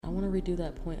want to redo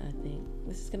that point, I think.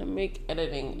 This is going to make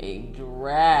editing a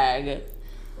drag.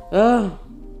 Ugh.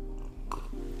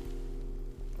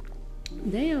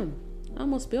 Damn. I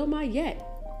almost spilled my yak.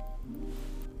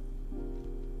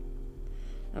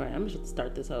 Alright, I'm just going to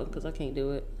start this out because I can't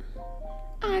do it.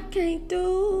 I can't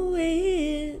do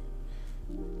it.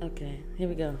 Okay, here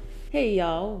we go. Hey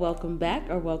y'all, welcome back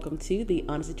or welcome to the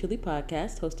Honestly Truly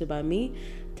podcast hosted by me,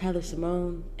 Tyler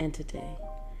Simone, and today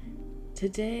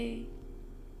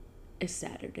is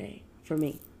Saturday for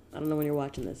me. I don't know when you're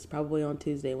watching this, probably on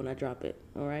Tuesday when I drop it,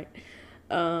 all right?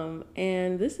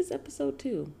 And this is episode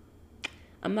 2.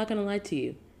 I'm not gonna lie to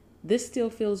you, this still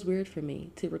feels weird for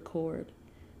me to record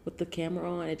with the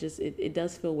camera on. It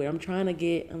does feel weird. I'm trying to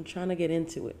get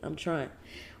into it. I'm trying.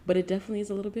 But it definitely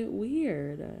is a little bit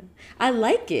weird. I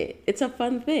like it. It's a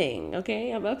fun thing,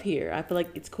 okay? I'm up here. I feel like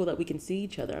it's cool that we can see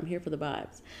each other. I'm here for the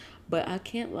vibes. But I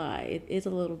can't lie. It is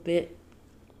a little bit,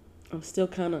 I'm still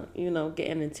kind of,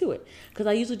 getting into it. Because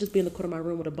I usually just be in the corner of my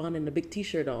room with a bonnet and a big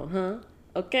t-shirt on, huh?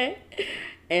 Okay?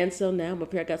 And so now I'm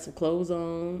up here. I got some clothes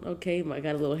on, okay? I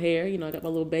got a little hair. I got my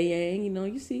little bayang.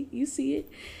 You see it.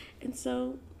 And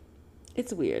so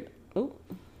it's weird. Oh,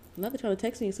 now they're trying to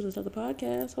text me as soon as I start the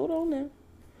podcast. Hold on now.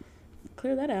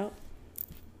 Clear that out.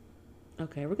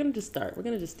 Okay, we're gonna just start. We're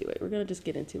gonna just do it. We're gonna just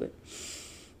get into it.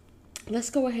 Let's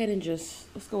go ahead and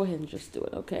just do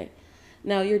it. Okay.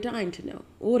 Now you're dying to know,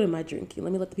 what am I drinking?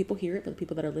 Let me let the people hear it. For the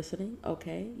people that are listening,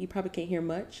 okay. You probably can't hear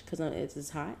much because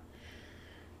it's hot.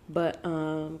 But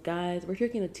guys, we're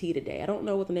drinking a tea today. I don't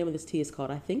know what the name of this tea is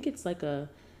called. I think it's like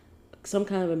some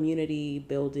kind of immunity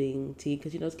building tea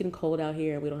because it's getting cold out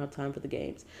here and we don't have time for the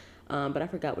games. But I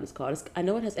forgot what it's called. I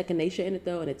know it has echinacea in it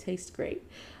though, and it tastes great.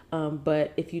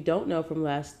 But if you don't know from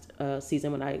last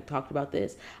season when I talked about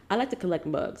this, I like to collect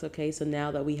mugs. Okay, so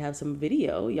now that we have some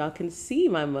video, y'all can see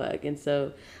my mug. And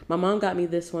so my mom got me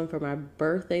this one for my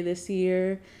birthday this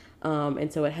year.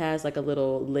 And so it has like a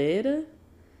little lid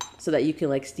so that you can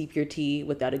like steep your tea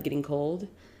without it getting cold.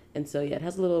 And so yeah, it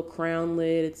has a little crown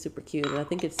lid. It's super cute. And I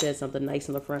think it says something nice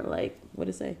on the front, like, what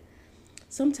did it say?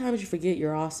 Sometimes you forget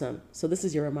you're awesome. So this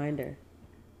is your reminder.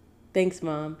 Thanks,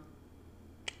 Mom.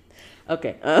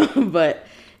 Okay, but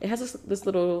it has this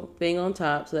little thing on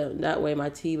top so that way my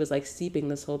tea was like steeping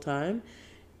this whole time.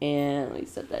 And let me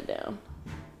set that down.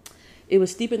 It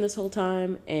was steeping this whole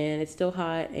time and it's still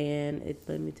hot and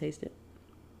let me taste it.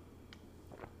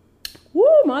 Woo,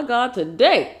 my God,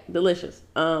 today. Delicious.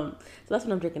 So that's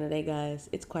what I'm drinking today, guys.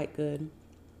 It's quite good.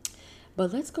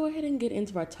 But let's go ahead and get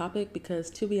into our topic because,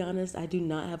 to be honest, I do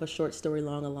not have a short story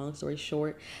long, a long story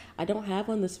short. I don't have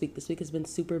one this week. This week has been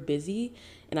super busy,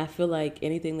 and I feel like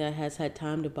anything that has had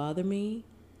time to bother me,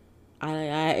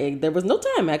 there was no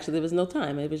time, actually. There was no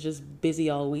time. It was just busy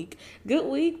all week. Good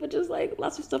week, but just like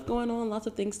lots of stuff going on, lots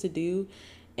of things to do.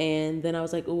 And then I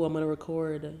was like, oh, I'm going to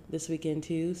record this weekend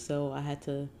too. So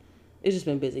it's just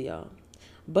been busy, y'all.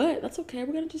 But that's okay.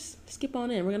 We're going to just skip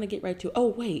on in. We're going to get right to it. Oh,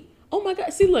 wait. Oh my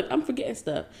God. See, look, I'm forgetting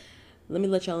stuff. Let me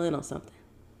let y'all in on something.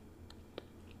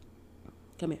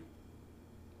 Come here.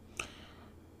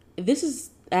 This is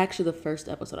actually the first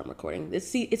episode I'm recording.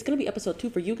 It's going to be episode 2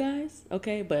 for you guys.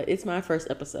 Okay. But it's my first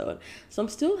episode. So I'm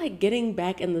still like getting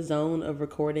back in the zone of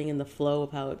recording and the flow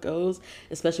of how it goes,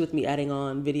 especially with me adding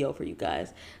on video for you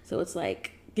guys. So it's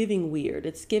like giving weird.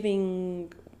 It's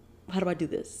giving, how do I do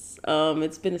this?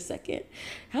 It's been a second.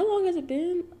 How long has it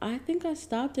been? I think I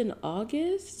stopped in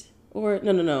August. Or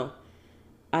no.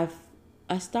 I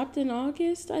stopped in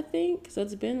August, I think. So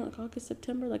it's been like August,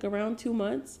 September, like around 2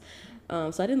 months.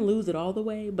 So I didn't lose it all the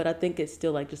way, but I think it's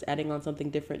still like just adding on something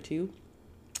different too.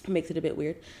 It makes it a bit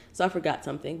weird. So I forgot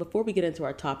something. Before we get into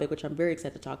our topic, which I'm very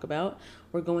excited to talk about,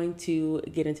 we're going to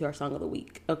get into our song of the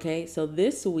week. Okay, so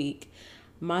this week,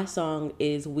 my song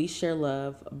is We Share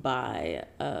Love by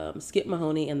Skip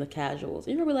Mahoney and the Casuals.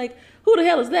 And you're probably like, who the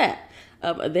hell is that?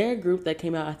 They're a group that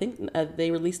came out, I think they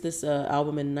released this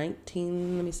album in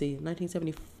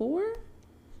 1974?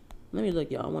 Let me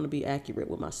look, y'all. I want to be accurate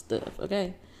with my stuff,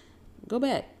 okay? Go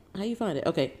back. How you find it?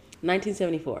 Okay,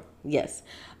 1974. Yes.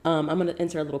 I'm going to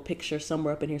enter a little picture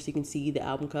somewhere up in here so you can see the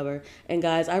album cover. And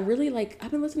guys, I've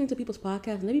been listening to people's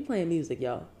podcasts and they be playing music,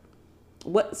 y'all.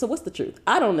 So what's the truth?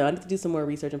 I don't know. I need to do some more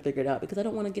research and figure it out because I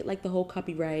don't want to get like the whole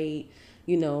copyright,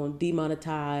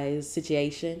 demonetized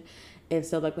situation. And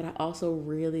so but I also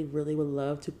really, really would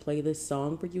love to play this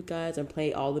song for you guys and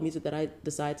play all the music that I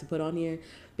decide to put on here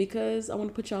because I want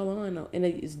to put y'all on. And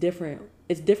it's different.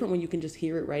 It's different when you can just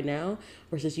hear it right now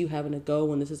versus you having to go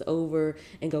when this is over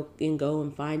and go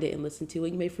and find it and listen to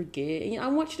it. You may forget. And I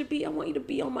want you to be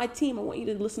on my team. I want you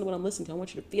to listen to what I'm listening to. I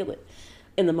want you to feel it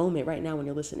in the moment right now when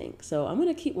you're listening. So I'm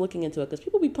going to keep looking into it because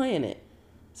people be playing it.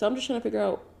 So I'm just trying to figure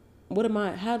out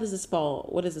how does this fall?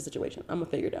 What is the situation? I'm gonna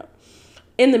figure it out.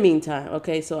 In the meantime,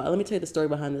 okay, so let me tell you the story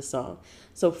behind this song.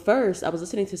 So first, I was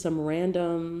listening to some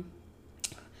random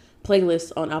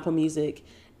playlist on Apple Music,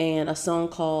 and a song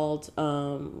called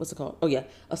what's it called? Oh yeah,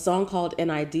 a song called "An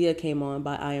Idea" came on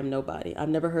by I Am Nobody. I've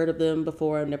never heard of them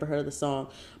before. I've never heard of the song,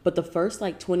 but the first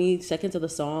like 20 seconds of the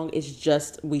song is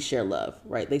just "We Share Love,"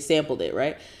 right? They sampled it,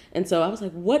 right? And so I was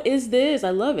like, "What is this?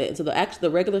 I love it." And so the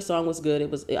regular song was good.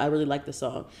 I really liked the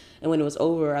song. And when it was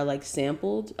over, I like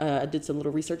sampled. I did some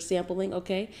little research sampling,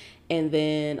 okay, and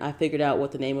then I figured out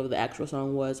what the name of the actual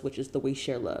song was, which is the "We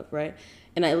Share Love," right?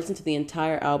 And I listened to the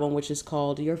entire album, which is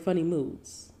called Your Funny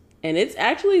Moods. And it's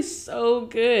actually so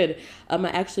good. I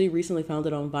actually recently found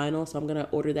it on vinyl, so I'm going to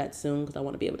order that soon because I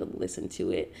want to be able to listen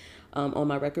to it on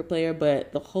my record player.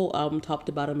 But the whole album, top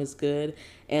to bottom, is good.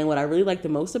 And what I really like the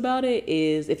most about it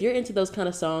is if you're into those kind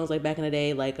of songs, like back in the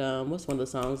day, like what's one of the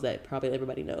songs that probably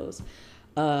everybody knows?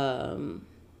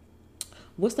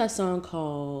 What's that song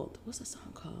called?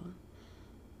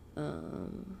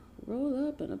 Roll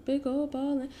up in a big old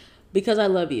ball. Because I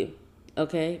Love You.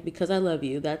 Okay, Because I Love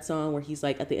You, that song where he's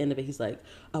like, at the end of it, he's like,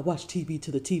 I watch TV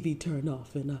till the TV turn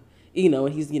off, and and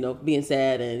he's, being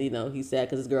sad, and, he's sad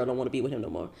because his girl don't want to be with him no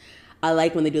more. I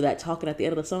like when they do that talking at the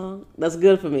end of the song. That's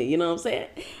good for me, you know what I'm saying?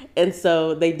 And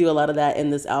so they do a lot of that in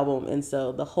this album, and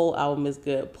so the whole album is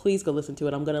good. Please go listen to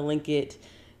it. I'm going to link it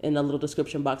in the little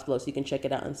description box below so you can check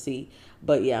it out and see.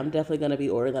 But yeah, I'm definitely going to be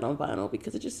ordering that on vinyl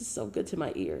because it just is so good to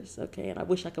my ears, okay? And I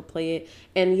wish I could play it.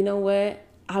 And you know what?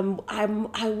 I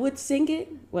would sing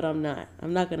it, but I'm not.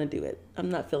 I'm not gonna do it. I'm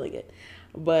not feeling it,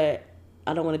 but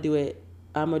I don't want to do it.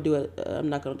 I'm gonna do it. I'm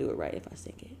not gonna do it right if I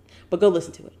sing it. But go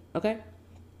listen to it, okay?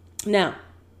 Now,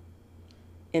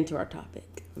 into our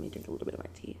topic. Let me drink a little bit of my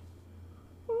tea.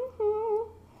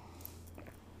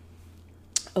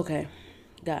 Okay,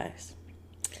 guys,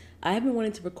 I have been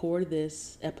wanting to record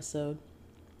this episode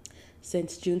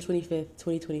since June 25th,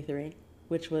 2023.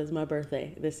 Which was my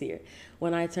birthday this year.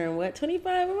 When I turned,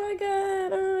 25? Oh my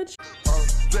God.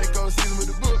 Draco season with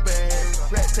the book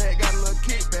bag. Rat tag got a little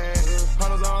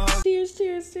kickback.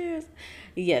 Cheers.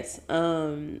 Yes,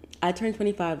 I turned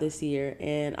 25 this year,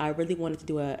 and I really wanted to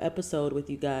do an episode with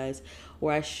you guys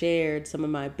where I shared some of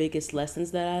my biggest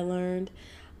lessons that I learned.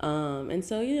 And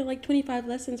so, like 25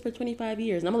 lessons for 25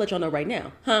 years. And I'm gonna let y'all know right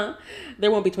now,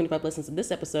 there won't be 25 lessons in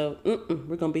this episode.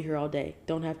 We're gonna be here all day.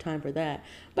 Don't have time for that.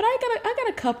 But I got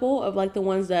a couple of like the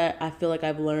ones that I feel like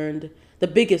I've learned, the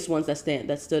biggest ones that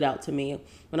stood out to me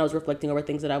when I was reflecting over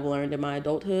things that I've learned in my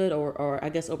adulthood or I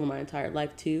guess over my entire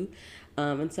life too.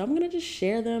 And so I'm going to just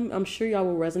share them. I'm sure y'all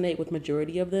will resonate with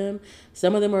majority of them.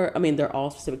 Some of them they're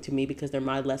all specific to me because they're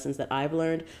my lessons that I've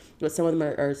learned, but some of them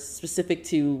are specific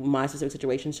to my specific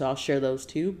situation. So I'll share those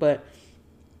too. But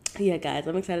yeah, guys,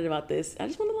 I'm excited about this. I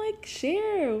just want to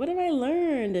share what have I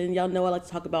learned. And y'all know I like to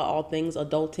talk about all things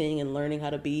adulting and learning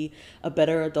how to be a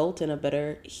better adult and a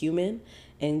better human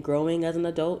and growing as an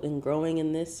adult and growing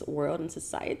in this world and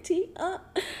society.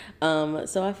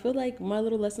 So I feel like my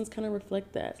little lessons kind of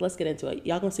reflect that. So let's get into it.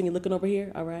 Y'all gonna see me looking over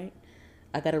here? All right.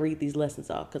 I got to read these lessons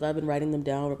off because I've been writing them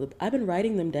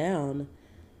down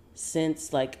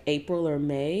since April or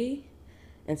May.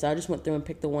 And so I just went through and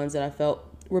picked the ones that I felt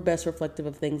were best reflective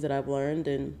of things that I've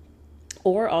learned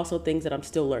or also things that I'm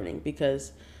still learning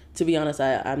because to be honest,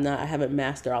 I haven't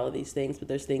mastered all of these things, but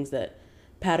there's things that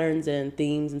patterns and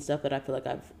themes and stuff that I feel like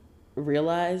I've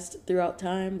realized throughout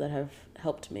time that have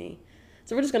helped me.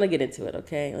 So we're just going to get into it,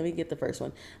 okay? Let me get the first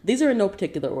one. These are in no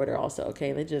particular order also,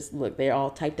 okay? They're all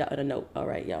typed out in a note. All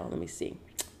right, y'all, let me see.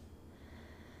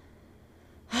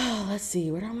 Let's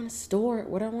see, where do I want to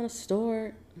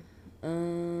store?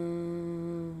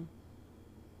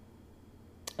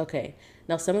 Okay,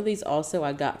 now some of these also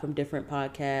I got from different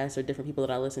podcasts or different people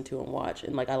that I listen to and watch,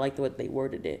 and I like the way they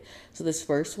worded it. So this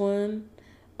first one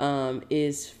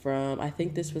is from, I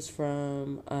think this was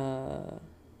from,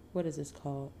 what is this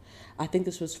called? I think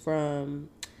this was from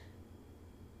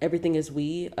Everything Is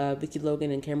We, Vicky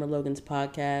Logan and Cameron Logan's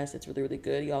podcast. It's really, really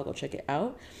good. Y'all go check it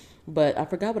out. But I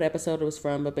forgot what episode it was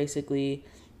from, but basically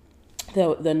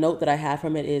the note that I had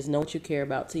from it is know what you care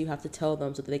about, so you have to tell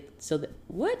them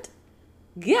what?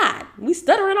 God, we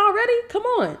stuttering already? Come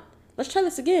on. Let's try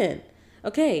this again.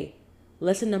 Okay.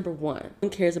 Lesson number 1. No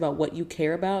one cares about what you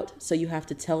care about, so you have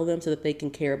to tell them so that they can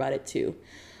care about it too.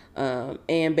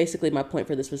 And basically my point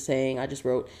for this was saying, I just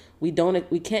wrote, we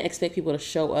can't expect people to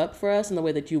show up for us in the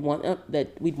way that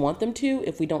we'd want them to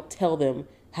if we don't tell them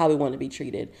how we want to be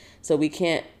treated. So we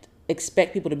can't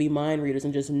expect people to be mind readers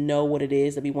and just know what it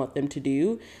is that we want them to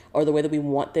do or the way that we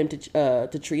want them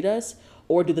to treat us,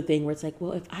 or do the thing where it's like,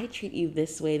 well, if I treat you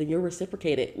this way, then you're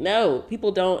reciprocated. No,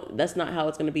 people don't. That's not how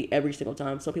it's going to be every single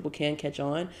time. Some people can catch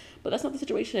on, but that's not the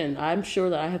situation. I'm sure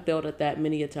that I have failed at that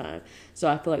many a time. So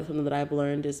I feel like something that I've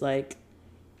learned is like,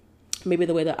 maybe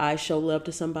the way that I show love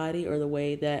to somebody or the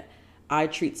way that I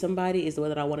treat somebody is the way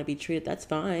that I want to be treated. That's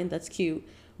fine. That's cute.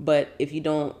 But if you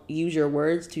don't use your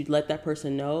words to let that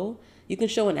person know, you can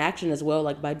show in action as well,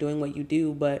 like by doing what you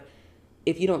do. But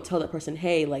if you don't tell that person,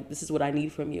 hey, like, this is what I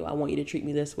need from you. I want you to treat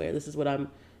me this way. Or this is what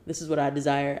I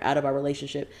desire out of our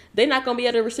relationship. They're not going to be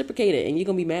able to reciprocate it. And you're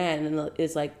going to be mad. And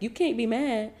it's like, you can't be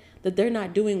mad that they're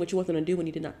not doing what you want them to do when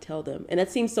you did not tell them. And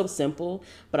that seems so simple,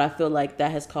 but I feel like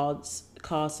that has caused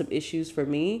some issues for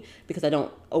me because I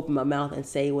don't open my mouth and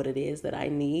say what it is that I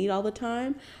need all the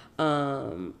time.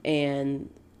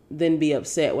 And then be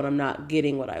upset when I'm not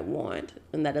getting what I want.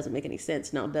 And that doesn't make any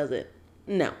sense now, does it?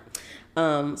 No.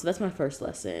 So that's my first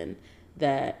lesson,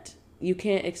 that you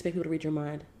can't expect people to read your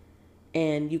mind,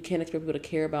 and you can't expect people to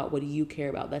care about what you care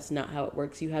about. That's not how it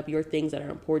works. You have your things that are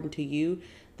important to you,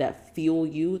 that fuel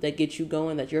you, that get you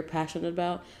going, that you're passionate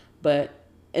about,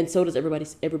 and so does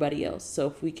everybody else. So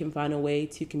if we can find a way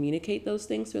to communicate those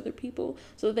things to other people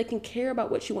so that they can care about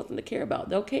what you want them to care about,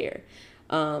 they'll care.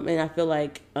 And I feel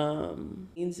like,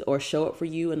 or show up for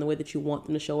you in the way that you want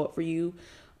them to show up for you,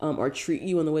 or treat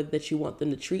you in the way that you want them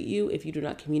to treat you, if you do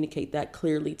not communicate that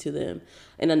clearly to them.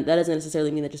 And that doesn't necessarily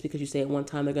mean that just because you say it one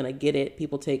time, they're going to get it.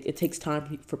 It takes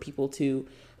time for people to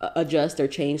adjust or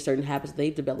change certain habits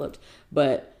they've developed,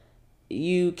 but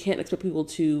you can't expect people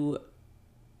to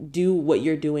do what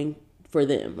you're doing for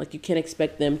them. Like, you can't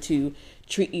expect them to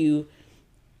treat you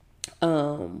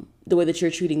the way that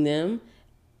you're treating them,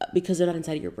 because they're not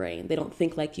inside of your brain. They don't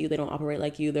think like you. They don't operate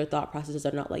like you. Their thought processes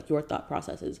are not like your thought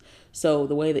processes. So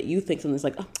the way that you think something's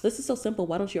like, oh, this is so simple.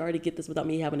 Why don't you already get this without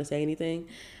me having to say anything?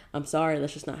 I'm sorry.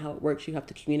 That's just not how it works. You have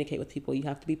to communicate with people. You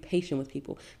have to be patient with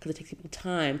people, because it takes people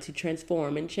time to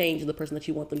transform and change the person that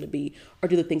you want them to be, or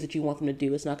do the things that you want them to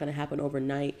do. It's not going to happen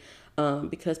overnight,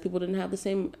 because people didn't have the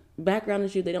same background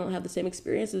as you. They don't have the same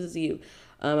experiences as you.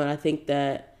 And I think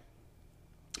that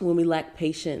when we lack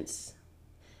patience,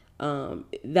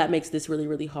 that makes this really,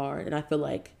 really hard. And I feel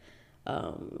like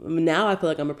now I feel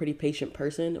like I'm a pretty patient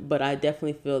person, but I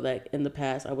definitely feel that in the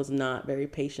past I was not very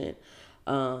patient.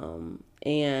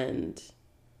 And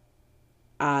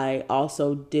I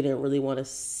also didn't really want to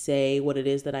say what it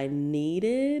is that I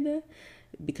needed,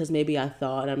 because maybe I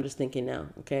thought, I'm just thinking now,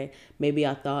 okay, maybe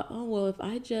I thought, oh, well, if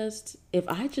I just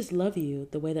love you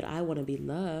the way that I want to be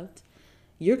loved,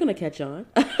 you're going to catch on.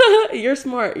 You're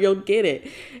smart. You'll get it.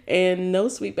 And no,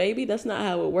 sweet baby, that's not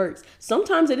how it works.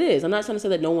 Sometimes it is. I'm not trying to say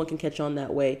that no one can catch on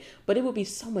that way, but it would be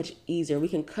so much easier. We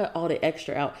can cut all the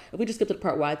extra out if we just get to the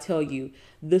part where I tell you,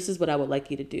 this is what I would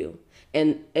like you to do.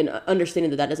 And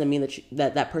understanding that doesn't mean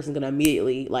that person's going to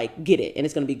immediately like get it and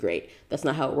it's going to be great. That's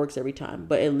not how it works every time.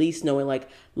 But at least knowing, like,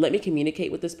 let me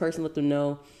communicate with this person, let them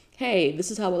know, hey, this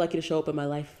is how I would like you to show up in my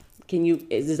life.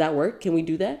 Does that work? Can we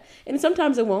do that? And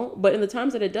sometimes it won't, but in the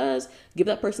times that it does, give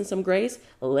that person some grace,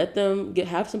 let them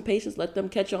have some patience, let them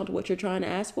catch on to what you're trying to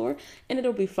ask for, and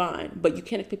it'll be fine. But you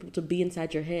can't expect people to be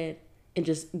inside your head and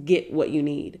just get what you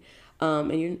need.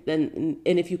 And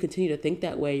if you continue to think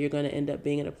that way, you're going to end up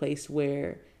being in a place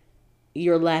where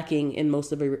you're lacking in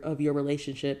most of your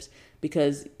relationships,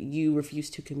 because you refuse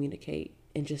to communicate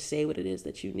and just say what it is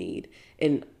that you need.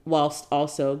 And whilst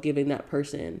also giving that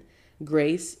person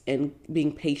grace and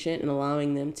being patient and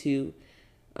allowing them to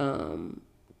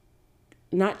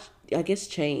not, I guess,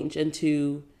 change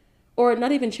into, or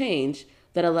not even change,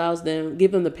 that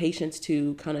give them the patience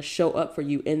to kind of show up for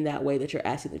you in that way that you're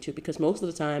asking them to. Because most of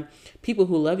the time, people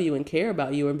who love you and care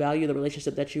about you and value the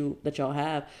relationship that y'all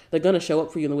have, they're going to show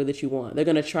up for you in the way that you want. They're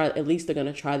going to try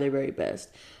their very best.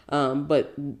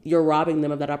 But you're robbing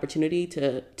them of that opportunity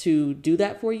to do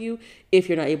that for you if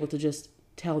you're not able to just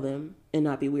tell them and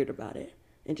not be weird about it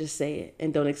and just say it,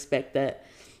 and don't expect that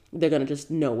they're going to just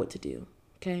know what to do.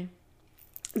 Okay.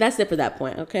 That's it for that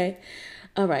point. Okay.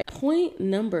 All right. Point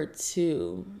number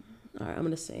 2. All right. I'm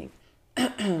going to sing.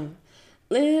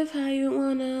 Live how you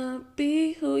want to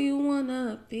be, who you want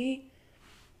to be.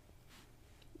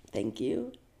 Thank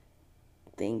you.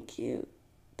 Thank you.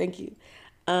 Thank you.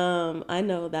 I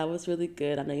know that was really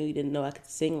good. I know you didn't know I could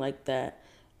sing like that.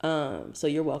 So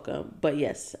you're welcome. But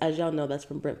yes, as y'all know, that's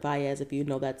from Brent Faiyaz, if you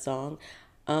know that song.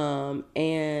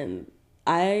 And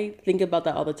I think about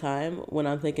that all the time when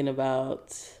I'm thinking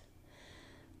about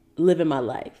living my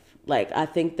life. Like, I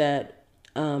think that,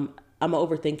 I'm an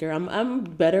overthinker. I'm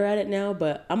better at it now,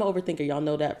 but I'm an overthinker. Y'all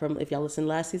know that from, if y'all listened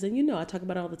last season, you know, I talk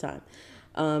about it all the time.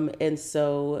 And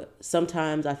so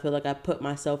sometimes I feel like I put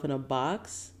myself in a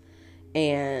box,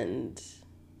 and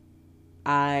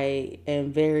I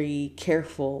am very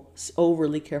careful,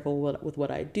 overly careful with what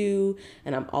I do,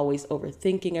 and I'm always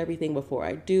overthinking everything before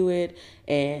I do it,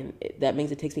 and that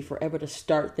means it takes me forever to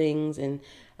start things, and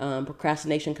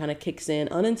procrastination kind of kicks in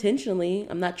unintentionally.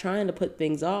 I'm not trying to put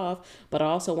things off, but I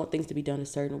also want things to be done a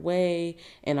certain way,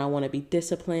 and I want to be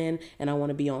disciplined, and I want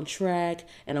to be on track,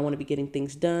 and I want to be getting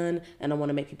things done, and I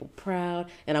want to make people proud,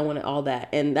 and I want all that,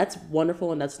 and that's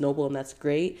wonderful, and that's noble, and that's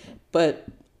great, but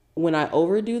when I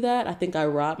overdo that, I think I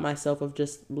rob myself of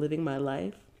just living my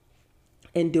life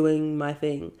and doing my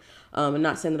thing. And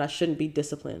not saying that I shouldn't be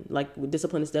disciplined. Like,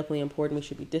 discipline is definitely important. We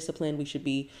should be disciplined. We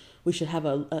should have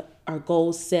our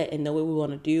goals set and know what we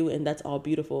want to do, and that's all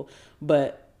beautiful.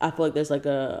 But I feel like there's like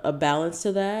a balance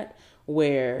to that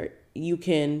where you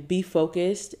can be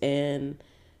focused and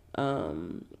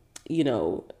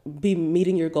be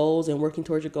meeting your goals and working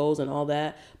towards your goals and all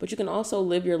that. But you can also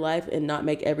live your life and not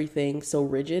make everything so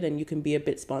rigid, and you can be a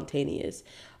bit spontaneous.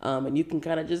 And you can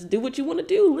kind of just do what you want to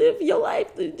do, live your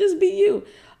life, just be you.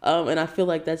 And I feel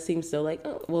like that seems so like,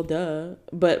 oh, well, duh.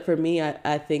 But for me,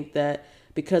 I think that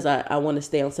because I want to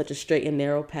stay on such a straight and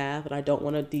narrow path, and I don't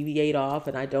want to deviate off,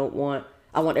 and I want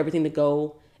everything to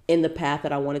go in the path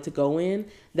that I want it to go in,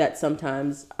 that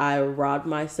sometimes I rob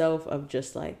myself of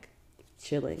just like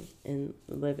chilling and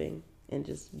living and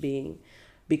just being,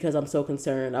 because I was so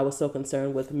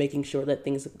concerned with making sure that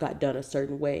things got done a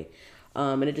certain way.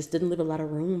 And it just didn't leave a lot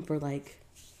of room for like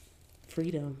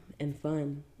freedom and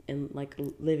fun and like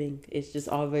living. It's just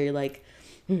all very like,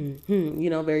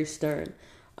 very stern.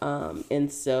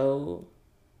 And so,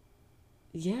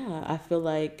 yeah, I feel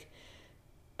like,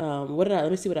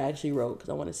 let me see what I actually wrote, because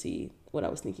I want to see what I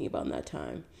was thinking about in that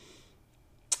time.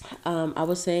 I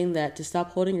was saying that to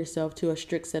stop holding yourself to a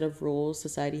strict set of rules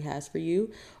society has for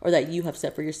you, or that you have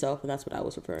set for yourself, and that's what I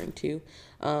was referring to.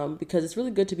 Because it's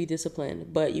really good to be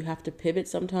disciplined, but you have to pivot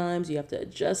sometimes, you have to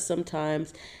adjust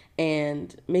sometimes,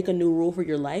 and make a new rule for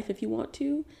your life if you want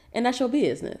to, and that's your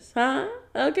business, huh?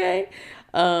 Okay.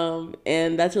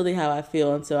 And that's really how I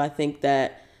feel, and so I think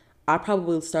that I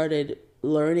probably started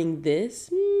learning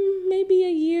this maybe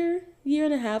a year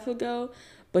and a half ago,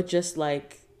 but just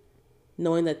like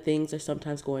knowing that things are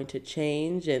sometimes going to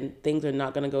change and things are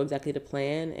not going to go exactly to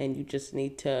plan, and you just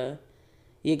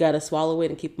you got to swallow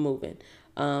it and keep moving.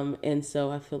 And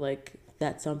so I feel like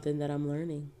that's something that I'm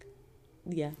learning.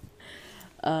 Yeah.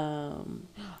 I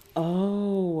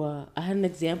had an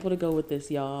example to go with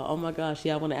this, y'all. Oh my gosh.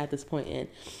 Yeah, I want to add this point in.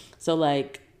 So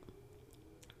like,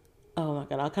 oh my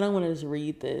God, I kind of want to just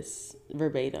read this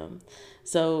verbatim.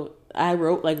 So I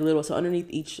wrote like underneath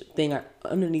each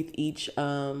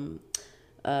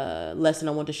lesson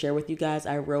I want to share with you guys,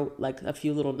 I wrote like a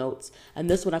few little notes, and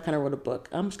this one I kind of wrote a book.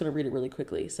 I'm just going to read it really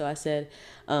quickly. So I said,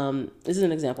 this is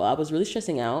an example. I was really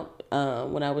stressing out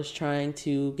when I was trying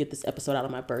to get this episode out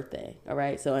on my birthday. All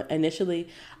right. So initially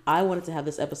I wanted to have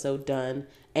this episode done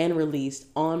and released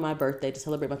on my birthday to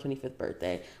celebrate my 25th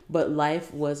birthday. But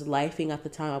life was lifing at the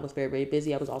time. I was very, very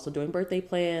busy. I was also doing birthday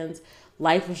plans.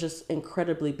 Life was just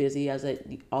incredibly busy, as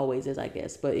it always is, I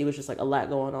guess. But it was just like a lot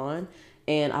going on.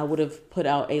 And I would have put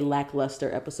out a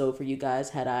lackluster episode for you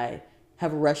guys had I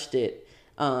have rushed it.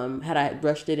 Had I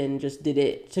rushed it and just did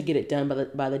it to get it done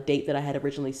by the date that I had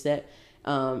originally set,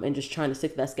 and just trying to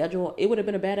stick to that schedule, it would have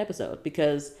been a bad episode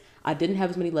because I didn't have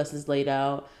as many lessons laid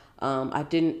out.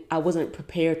 I wasn't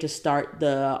prepared to start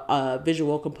the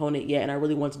visual component yet, and I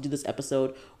really wanted to do this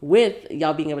episode with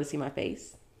y'all being able to see my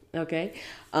face. Okay.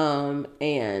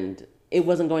 And it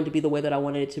wasn't going to be the way that I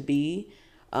wanted it to be.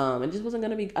 It just wasn't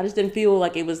going to be, I just didn't feel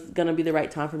like it was going to be the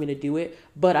right time for me to do it.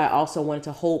 But I also wanted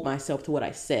to hold myself to what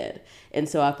I said. And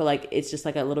so I feel like it's just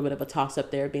like a little bit of a toss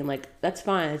up there, being like, that's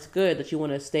fine. It's good that you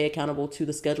want to stay accountable to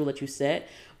the schedule that you set,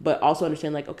 but also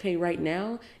understand like, okay, right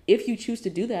now, if you choose to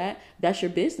do that, that's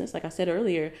your business. Like I said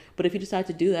earlier, but if you decide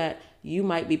to do that, you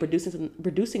might be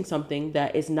producing something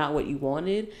that is not what you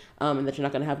wanted, and that you're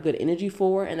not going to have good energy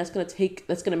for. And that's going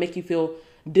to make you feel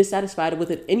dissatisfied with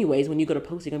it anyways. When you go to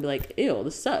post, you're gonna be like, ew,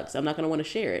 this sucks, I'm not gonna want to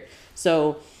share it.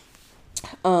 So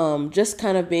just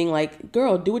kind of being like,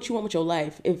 girl, do what you want with your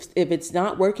life. If it's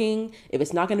not working, if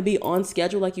it's not going to be on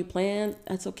schedule like you planned,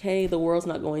 that's okay. The world's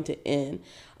not going to end.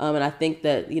 And I think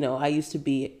that, I used to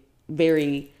be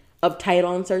very uptight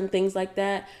on certain things like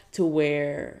that, to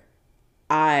where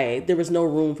there was no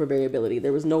room for variability.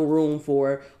 There was no room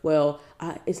for,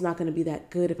 it's not going to be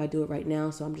that good if I do it right now,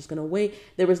 so I'm just going to wait.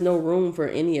 There was no room for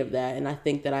any of that. And I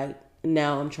think that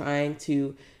I'm trying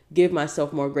to give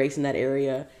myself more grace in that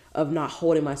area of not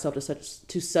holding myself to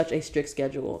such a strict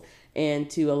schedule, and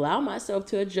to allow myself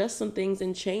to adjust some things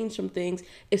and change some things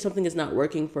if something is not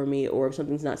working for me or if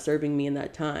something's not serving me in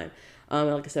that time. And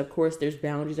like I said, of course, there's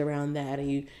boundaries around that,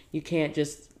 and you can't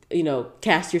just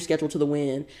cast your schedule to the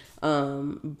wind.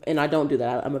 And I don't do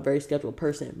that. I'm a very scheduled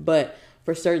person, but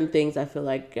for certain things, I feel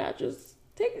like God, just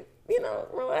take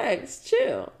relax,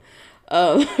 chill.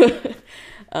 Um,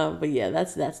 but yeah,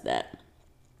 that's that.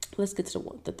 Let's get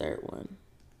to the third one.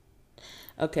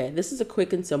 Okay, this is a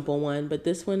quick and simple one, but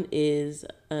this one is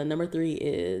number 3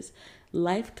 is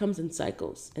life comes in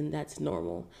cycles, and that's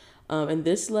normal. And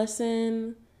this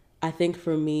lesson, I think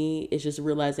for me, is just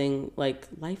realizing like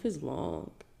life is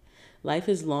long. Life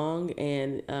is long,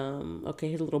 and okay,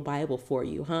 here's a little Bible for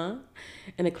you, huh?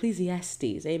 And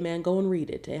Ecclesiastes, amen. Go and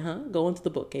read it, Go into the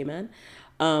book, amen.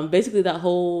 Basically, that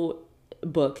whole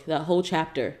book, that whole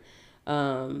chapter,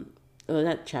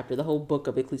 not chapter, the whole book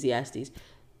of Ecclesiastes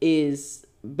is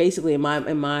basically in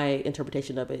my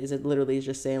interpretation of it is it literally is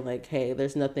just saying like, hey,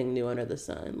 there's nothing new under the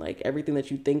sun. Like everything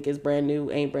that you think is brand new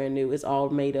ain't brand new. It's all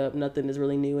made up. Nothing is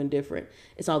really new and different.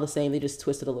 It's all the same. They just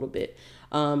twist it a little bit.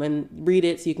 And read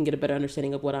it so you can get a better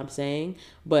understanding of what I'm saying.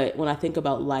 But when I think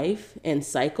about life and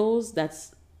cycles,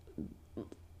 that's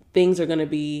things are going to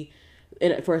be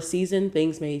for a season.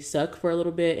 Things may suck for a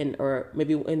little bit, or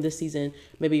maybe in this season,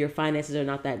 maybe your finances are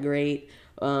not that great.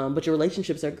 But your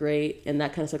relationships are great, and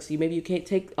that kind of sucks. So maybe you can't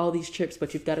take all these trips,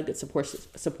 but you've got a good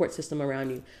support system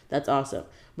around you. That's awesome.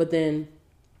 But then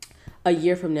a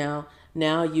year from now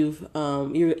you've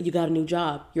you got a new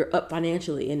job. You're up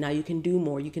financially, and now you can do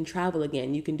more. You can travel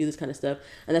again. You can do this kind of stuff,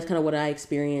 and that's kind of what I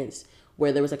experienced.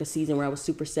 Where there was like a season where I was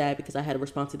super sad because I had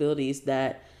responsibilities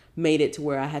that made it to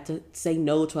where I had to say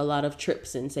no to a lot of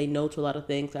trips and say no to a lot of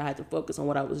things. I had to focus on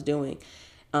what I was doing,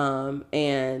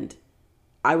 and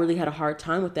I really had a hard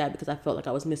time with that because I felt like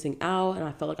I was missing out, and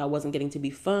I felt like I wasn't getting to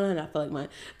be fun. I felt like my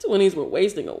 20s were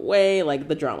wasting away, like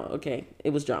the drama. Okay,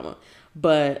 it was drama.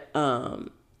 But,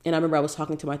 and I remember I was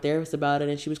talking to my therapist about it,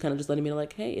 and she was kind of just letting me know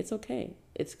like, hey, it's okay.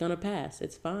 It's going to pass.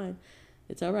 It's fine.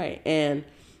 It's all right. And,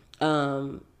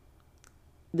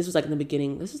 this was like in the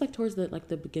beginning. This was like towards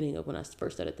the beginning of when I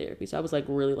first started therapy. So I was like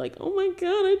really like, oh my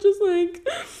God, I just like,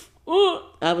 oh,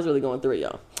 I was really going through it,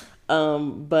 y'all.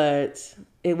 But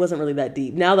it wasn't really that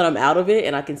deep. Now that I'm out of it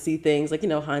and I can see things like,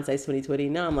 hindsight's 2020.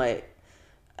 Now I'm like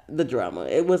the drama.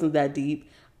 It wasn't that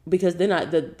deep because then I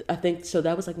think so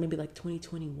that was like maybe like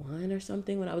 2021 or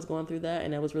something when I was going through that,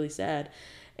 and I was really sad.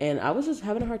 And I was just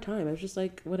having a hard time. I was just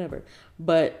like, whatever.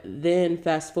 But then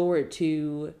fast forward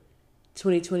to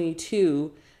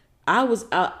 2022, I was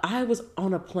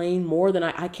on a plane more than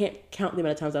I can't count the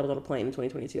amount of times I was on a plane in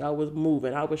 2022. I was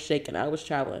moving, I was shaking, I was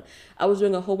traveling, I was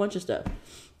doing a whole bunch of stuff.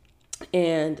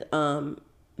 And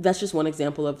that's just one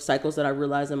example of cycles that I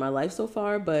realized in my life so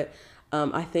far. But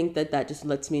I think that just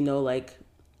lets me know, like,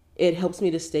 it helps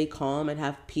me to stay calm and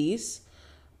have peace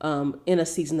in a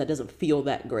season that doesn't feel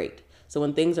that great. So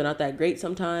when things are not that great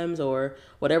sometimes, or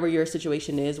whatever your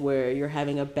situation is where you're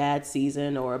having a bad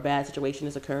season or a bad situation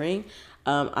is occurring,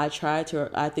 I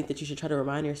think that you should try to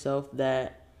remind yourself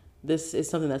that this is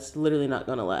something that's literally not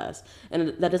going to last. And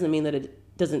that doesn't mean that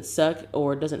it doesn't suck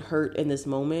or doesn't hurt in this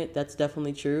moment. That's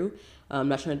definitely true. I'm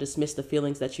not trying to dismiss the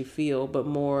feelings that you feel, but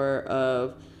more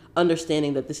of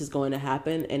understanding that this is going to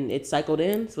happen and it's cycled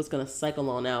in, so it's going to cycle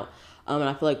on out. And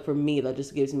I feel like for me, that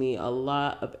just gives me a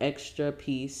lot of extra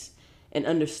peace and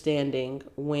understanding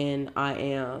when I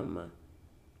am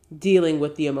dealing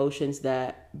with the emotions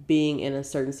that being in a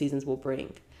certain seasons will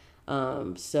bring.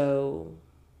 So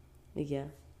yeah,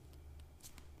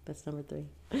 that's number 3.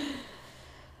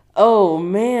 Oh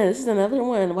man, this is another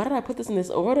one. Why did I put this in this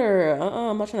order?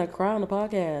 I'm not trying to cry on the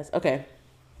podcast. Okay.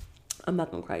 I'm not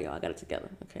gonna cry, y'all. I got it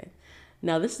together. Okay.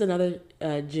 Now this is another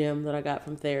gem that I got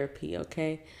from therapy.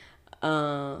 Okay.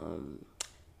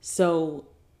 So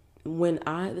when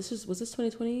was this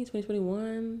 2020,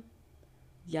 2021?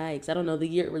 Yikes. I don't know.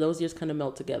 Those years kind of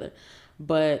melt together.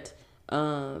 But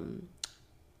I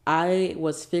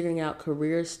was figuring out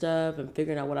career stuff and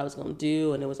figuring out what I was going to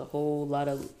do. And it was a whole lot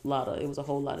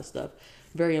of stuff.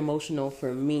 Very emotional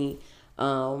for me.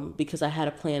 Because I had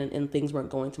a plan and things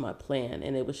weren't going to my plan,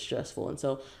 and it was stressful. And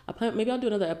so maybe I'll do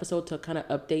another episode to kind of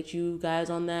update you guys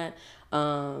on that,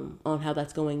 on how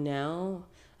that's going now.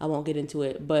 I won't get into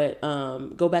it, but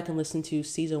go back and listen to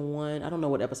season 1. I don't know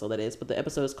what episode that is, but the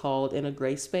episode is called In a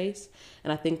Gray Space.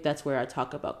 And I think that's where I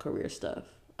talk about career stuff,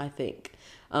 I think.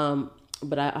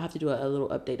 But I'll have to do a little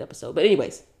update episode. But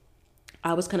anyways,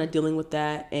 I was kind of dealing with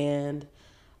that and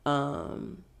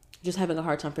just having a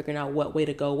hard time figuring out what way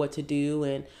to go, what to do.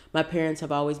 And my parents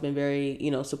have always been very,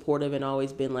 supportive and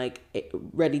always been like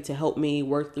ready to help me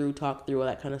work through, talk through all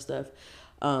that kind of stuff.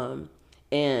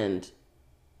 And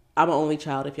I'm an only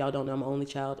child. If y'all don't know, I'm an only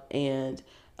child. And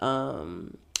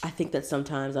I think that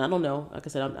sometimes, I don't know, like I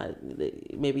said,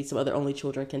 maybe some other only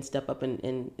children can step up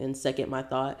and second my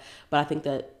thought, but I think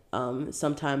that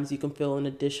sometimes you can feel an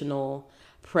additional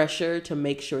pressure to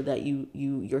make sure that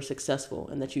you're successful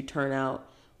and that you turn out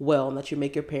well and that you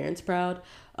make your parents proud.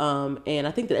 And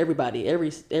I think that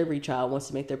every child wants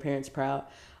to make their parents proud.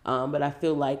 But I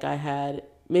feel like I had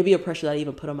maybe a pressure that I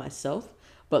even put on myself,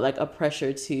 but like a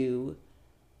pressure to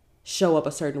show up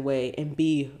a certain way and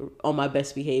be on my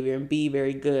best behavior and be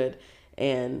very good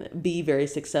and be very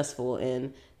successful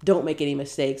and don't make any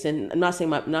mistakes. And I'm not saying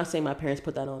my parents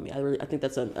put that on me. I think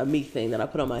that's a me thing that I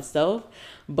put on myself.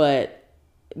 But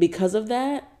because of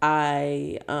that,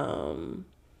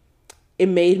 it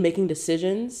made making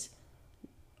decisions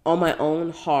on my own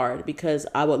hard, because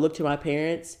I would look to my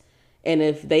parents, and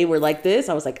if they were like this,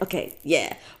 I was like, okay,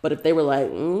 yeah. But if they were like,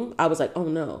 I was like, oh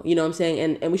no, you know what I'm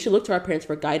saying? And we should look to our parents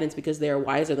for guidance, because they are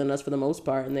wiser than us for the most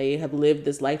part, and they have lived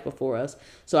this life before us.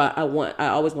 So I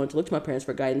always wanted to look to my parents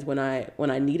for guidance when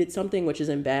I needed something, which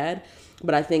isn't bad.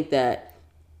 But I think that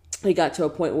it got to a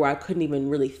point where I couldn't even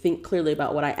really think clearly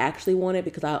about what I actually wanted,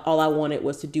 because all I wanted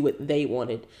was to do what they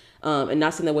wanted. And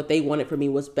not saying that what they wanted for me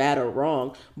was bad or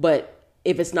wrong, but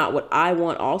if it's not what I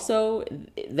want also,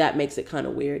 that makes it kind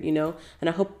of weird, you know? And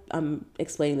I hope I'm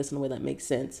explaining this in a way that makes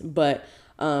sense. But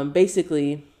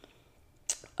basically,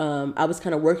 I was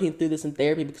kind of working through this in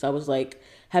therapy, because I was like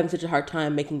having such a hard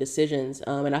time making decisions.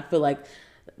 And I feel like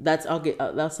that's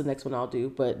the next one I'll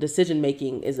do. But decision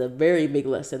making is a very big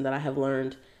lesson that I have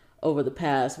learned over the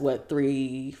past,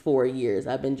 3-4 years.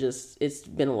 It's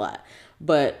been a lot.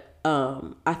 But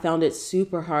I found it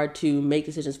super hard to make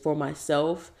decisions for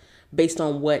myself based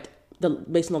on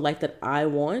the life that I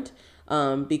want,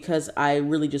 because I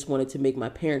really just wanted to make my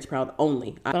parents proud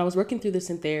only. But I was working through this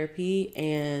in therapy,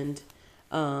 and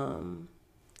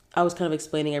I was kind of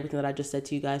explaining everything that I just said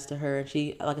to you guys to her. And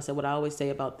she, like I said, what I always say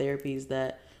about therapy is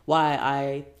that why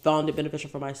I found it beneficial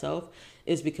for myself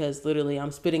is because literally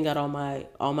I'm spitting out all my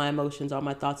emotions, all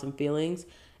my thoughts and feelings,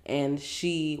 and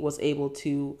she was able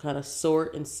to kind of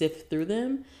sort and sift through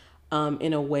them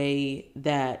in a way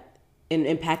that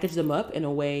and package them up in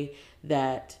a way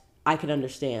that I could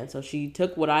understand. So she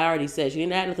took what I already said. She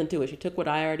didn't add nothing to it. She took what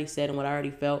I already said and what I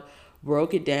already felt,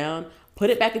 broke it down, put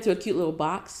it back into a cute little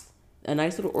box, a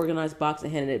nice little organized box,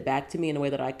 and handed it back to me in a way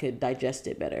that I could digest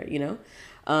it better, you know?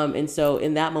 And so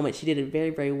in that moment, she did it very,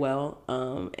 very well.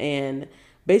 And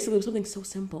basically it was something so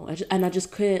simple. I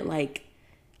just couldn't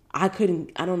I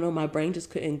don't know, my brain just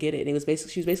couldn't get it. And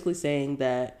she was basically saying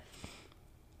that,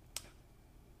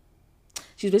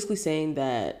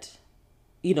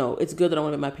 you know, it's good that I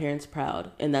want to make my parents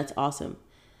proud, and that's awesome.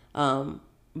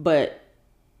 But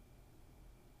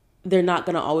they're not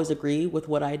going to always agree with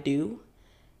what I do.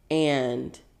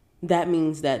 And that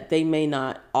means that they may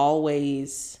not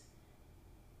always,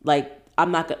 I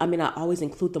may not always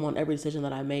include them on every decision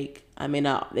that I make. That may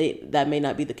not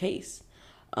be the case.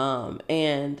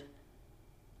 And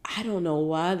I don't know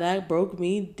why that broke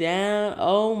me down.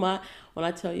 Oh my, when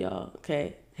I tell y'all,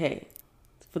 okay, hey,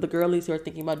 for the girlies who are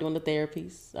thinking about doing the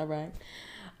therapies, all right,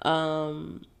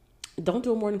 don't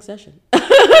do a morning session.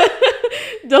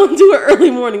 Don't do an early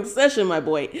morning session, my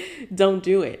boy. Don't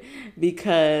do it.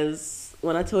 Because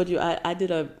when I told you, I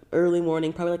did a early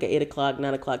morning, probably like an 8 o'clock,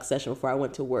 9 o'clock session before I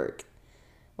went to work.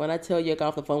 When I tell you I got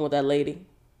off the phone with that lady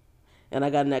and I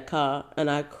got in that car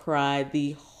and I cried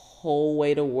the whole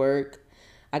way to work.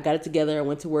 I got it together. I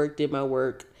went to work, did my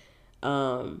work.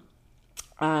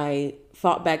 I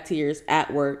fought back tears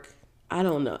at work. I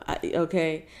don't know.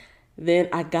 Okay. Then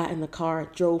I got in the car,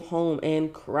 drove home,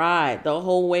 and cried the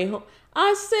whole way home.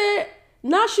 I said,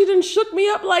 nah, she done shook me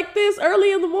up like this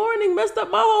early in the morning, messed up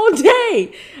my whole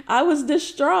day. I was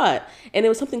distraught. And it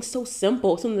was something so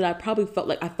simple, something that I probably felt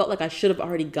like I should have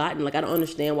already gotten. Like, I don't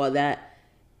understand why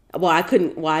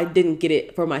I didn't get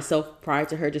it for myself prior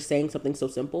to her just saying something so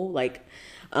simple.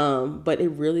 But it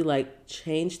really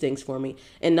changed things for me,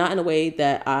 and not in a way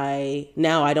that I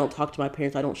don't talk to my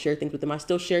parents. I don't share things with them. I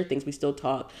still share things. We still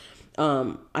talk.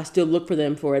 I still look for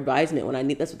them for advisement when I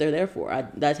need. That's what they're there for.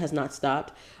 That has not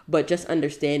stopped, but just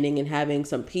understanding and having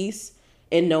some peace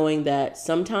and knowing that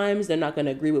sometimes they're not going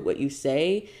to agree with what you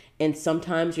say. And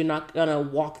sometimes you're not going to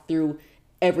walk through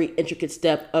every intricate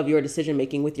step of your decision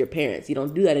making with your parents. You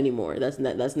don't do that anymore. That's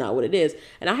not what it is.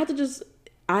 And I had to just,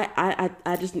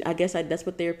 I guess that's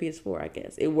what therapy is for. I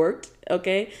guess it worked.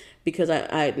 Okay. Because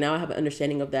I now have an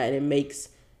understanding of that, and it makes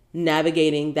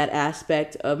navigating that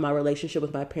aspect of my relationship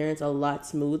with my parents a lot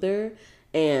smoother.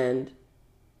 And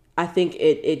I think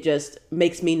it just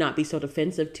makes me not be so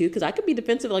defensive too, because I could be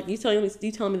defensive, like you telling me that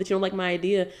you don't like my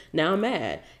idea. Now I'm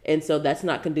mad, and so that's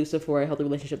not conducive for a healthy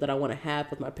relationship that I want to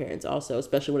have with my parents. Also,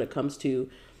 especially when it comes to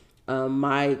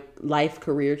my life,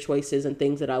 career choices, and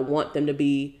things that I want them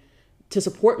to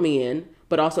support me in,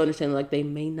 but also understand like they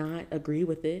may not agree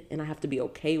with it, and I have to be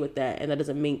okay with that. And that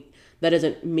doesn't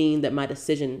mean that my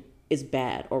decision is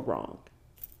bad or wrong.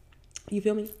 You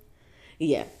feel me?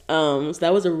 Yeah. So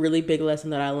that was a really big lesson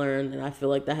that I learned, and I feel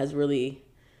like that has really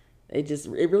it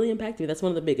really impacted me. That's one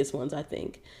of the biggest ones, I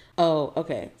think. Oh,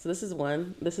 okay. So this is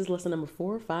one. This is lesson number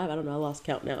 4 or 5. I don't know. I lost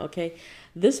count now. Okay.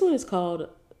 This one is called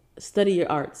study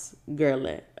your arts,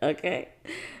 girly. Okay.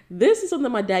 This is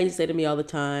something my dad used to say to me all the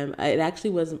time. It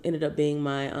actually ended up being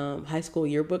my high school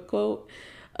yearbook quote.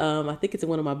 I think it's in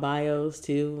one of my bios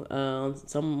too, one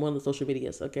of the social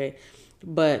medias. Okay.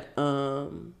 But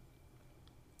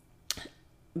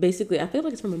basically, I feel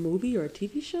like it's from a movie or a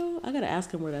TV show. I gotta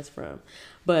ask him where that's from.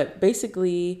 But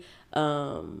basically,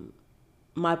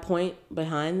 my point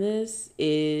behind this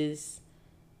is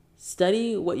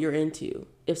study what you're into.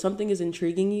 If something is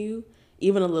intriguing you,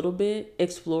 even a little bit,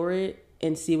 explore it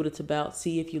and see what it's about.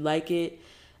 See if you like it.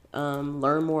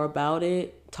 Learn more about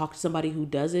it. Talk to somebody who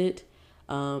does it.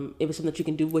 If it's something that you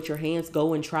can do with your hands,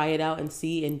 go and try it out and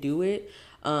see and do it.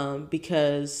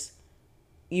 Because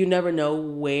you never know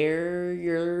where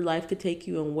your life could take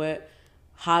you and what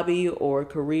hobby or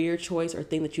career choice or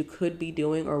thing that you could be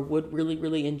doing or would really,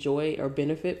 really enjoy or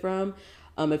benefit from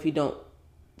if you don't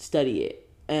study it.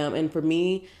 And for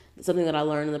me, it's something that I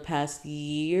learned in the past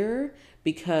year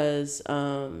because,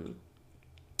 I've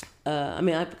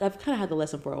kind of had the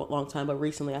lesson for a long time, but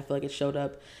recently I feel like it showed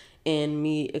up in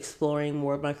me exploring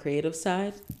more of my creative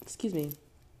side. Excuse me.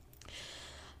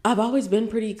 I've always been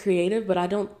pretty creative, but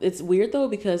it's weird though,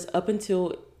 because up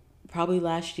until probably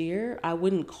last year, I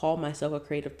wouldn't call myself a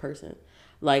creative person.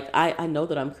 Like, I know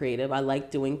that I'm creative. I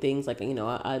like doing things like,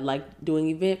 I like doing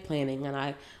event planning, and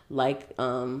I like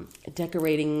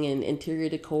decorating and interior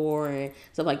decor and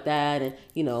stuff like that. And,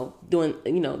 doing,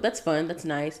 that's fun. That's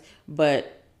nice.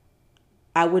 But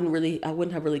I wouldn't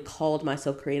have really called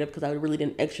myself creative because I really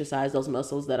didn't exercise those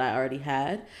muscles that I already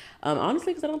had.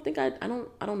 Honestly, because I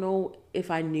don't know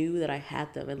if I knew that I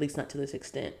had them, at least not to this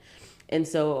extent. And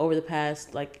so over the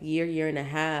past like year and a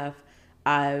half,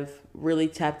 I've really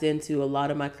tapped into a lot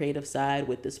of my creative side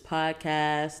with this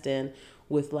podcast and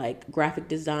with like graphic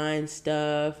design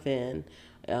stuff and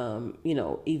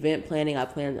event planning. I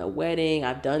planned a wedding.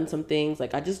 I've done some things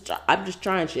like I'm just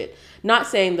trying shit. Not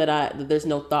saying that there's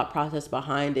no thought process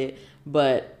behind it,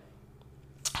 but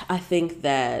I think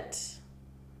that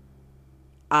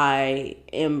I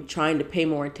am trying to pay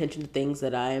more attention to things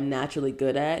that I am naturally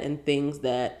good at and things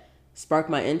that spark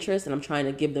my interest, and I'm trying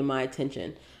to give them my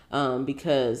attention.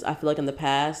 Because I feel like in the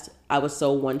past I was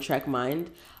so one track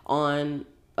mind on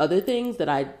other things that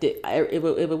if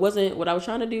it wasn't what I was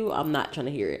trying to do, I'm not trying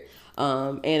to hear it.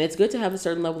 And it's good to have a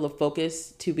certain level of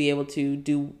focus to be able to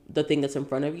do the thing that's in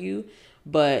front of you.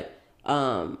 But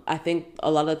I think a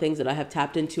lot of the things that I have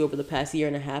tapped into over the past year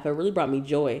and a half have really brought me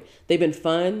joy. They've been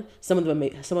fun. Some of them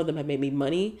have made me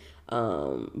money.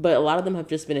 But a lot of them have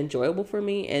just been enjoyable for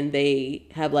me, and they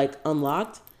have like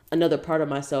unlocked another part of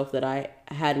myself that I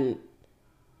hadn't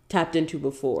tapped into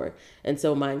before. And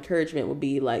so my encouragement would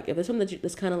be like, if there's something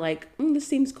that's kind of like, this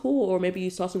seems cool, or maybe you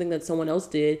saw something that someone else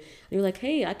did and you're like,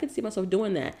 hey, I could see myself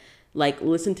doing that. Like,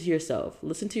 listen to yourself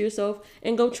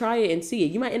and go try it and see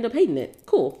it. You might end up hating it.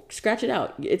 Cool. Scratch it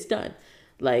out. It's done.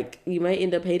 Like, you might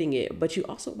end up hating it, but you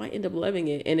also might end up loving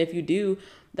it. And if you do,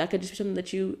 that could just be something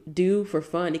that you do for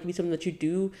fun. It could be something that you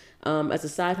do as a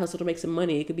side hustle to make some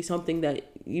money. It could be something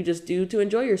that you just do to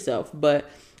enjoy yourself. But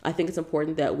I think it's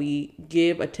important that we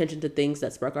give attention to things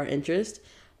that spark our interest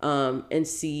and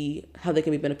see how they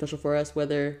can be beneficial for us,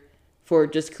 whether for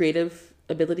just creative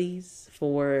abilities,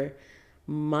 for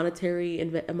monetary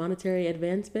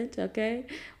advancement, okay?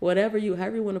 However you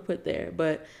want to put there.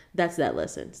 But that's that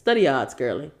lesson. Study odds,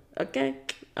 girly. Okay?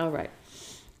 All right.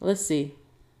 Let's see.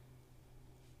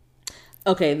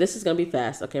 Okay, this is going to be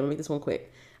fast. Okay, I'm going to make this one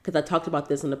quick because I talked about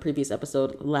this in the previous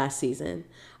episode last season.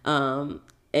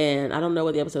 And I don't know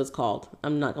what the episode is called.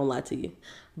 I'm not going to lie to you.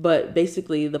 But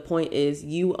basically, the point is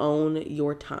you own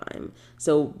your time.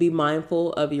 So be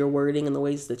mindful of your wording and the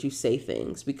ways that you say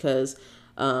things, because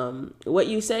what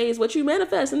you say is what you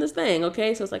manifest in this thing.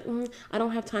 Okay, so it's like, I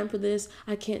don't have time for this.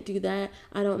 I can't do that.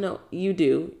 I don't know. You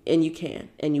do, and you can,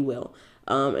 and you will.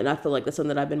 And I feel like that's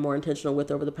something that I've been more intentional with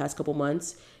over the past couple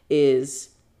months is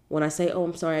when I say, oh,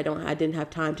 I'm sorry, I didn't have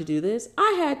time to do this.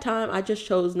 I had time. I just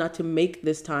chose not to make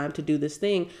this time to do this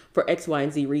thing for X, Y,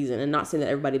 and Z reason. And not saying that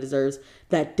everybody deserves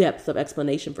that depth of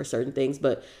explanation for certain things.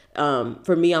 But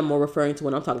for me, I'm more referring to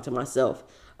when I'm talking to myself.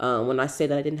 When I say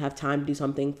that I didn't have time to do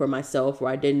something for myself, or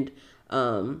I didn't,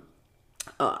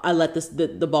 I let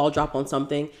the ball drop on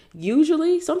something.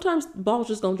 Usually, sometimes the ball's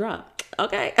just gonna drop.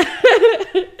 Okay.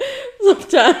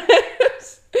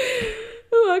 Sometimes.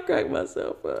 Oh, I crack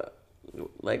myself up.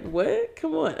 Like, what?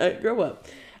 Come on, grow up.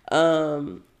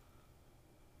 Where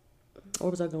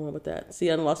was I going with that? See,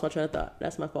 I lost my train of thought.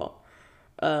 That's my fault.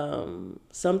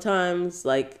 Sometimes,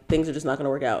 like, things are just not going to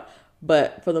work out.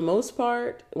 But for the most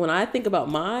part, when I think about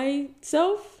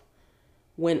myself,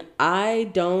 when I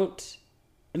don't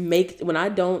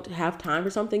have time for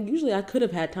something, usually I could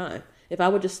have had time. If I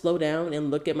would just slow down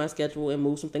and look at my schedule and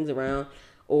move some things around,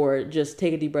 or just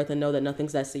take a deep breath and know that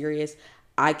nothing's that serious,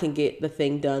 I can get the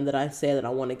thing done that I say that I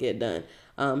want to get done.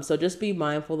 So just be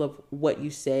mindful of what you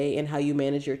say and how you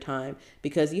manage your time,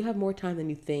 because you have more time than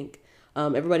you think.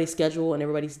 Everybody's schedule and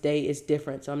everybody's day is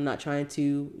different. So I'm not trying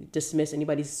to dismiss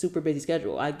anybody's super busy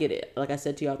schedule. I get it. Like I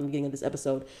said to you at the beginning of this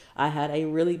episode, I had a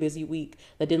really busy week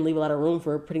that didn't leave a lot of room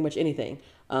for pretty much anything.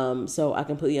 So I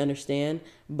completely understand.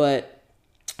 But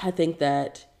I think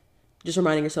that just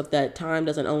reminding yourself that time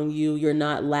doesn't own you. You're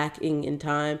not lacking in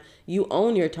time. You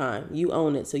own your time. You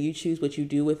own it. So you choose what you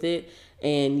do with it,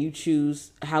 and you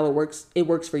choose how it works. It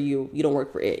works for you. You don't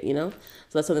work for it, So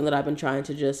that's something that I've been trying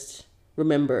to just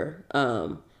remember.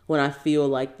 When I feel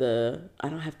like I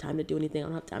don't have time to do anything. I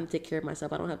don't have time to take care of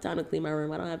myself. I don't have time to clean my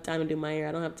room. I don't have time to do my hair.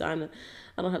 I don't have time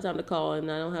to call,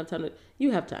 and I don't have time to,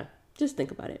 you have time. Just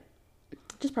think about it.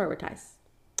 Just prioritize.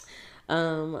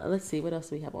 Let's see. What else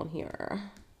do we have on here?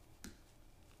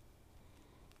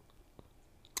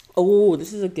 Oh,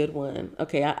 this is a good one.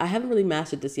 Okay, I haven't really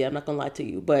mastered this yet. I'm not going to lie to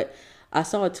you. But I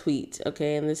saw a tweet,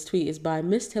 okay? And this tweet is by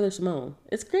Miss Taylor Simone.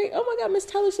 It's great. Oh, my God, Miss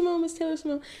Taylor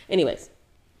Simone. Anyways,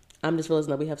 I'm just realizing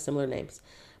that we have similar names.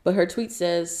 But her tweet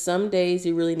says, some days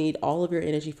you really need all of your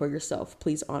energy for yourself.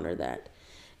 Please honor that.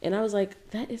 And I was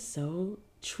like, that is so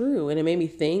true. And it made me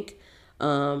think.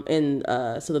 I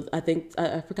think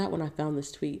I forgot when I found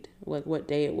this tweet, what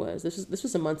day it was. This was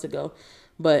some months ago.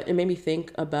 But it made me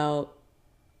think about,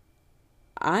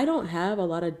 I don't have a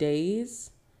lot of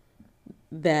days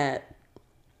that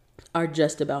are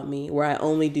just about me, where I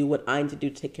only do what I need to do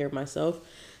to take care of myself.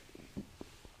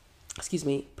 Excuse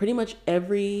me. Pretty much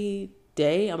every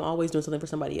day, I'm always doing something for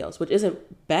somebody else, which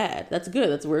isn't bad. That's good.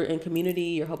 That's we're in community.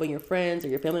 You're helping your friends or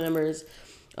your family members,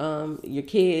 your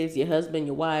kids, your husband,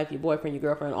 your wife, your boyfriend, your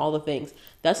girlfriend, all the things.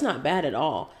 That's not bad at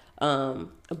all.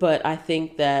 But I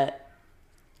think that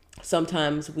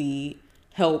sometimes we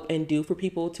help and do for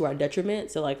people to our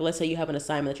detriment. So like, let's say you have an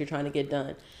assignment that you're trying to get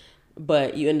done,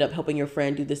 but you end up helping your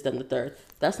friend do this, then the third.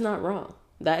 That's not wrong.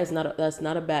 That's not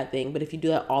a bad thing. But if you do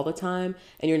that all the time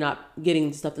and you're not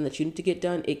getting something that you need to get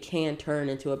done, it can turn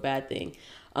into a bad thing.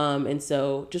 And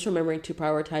so just remembering to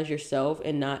prioritize yourself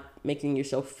and not making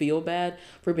yourself feel bad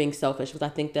for being selfish. Because I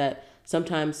think that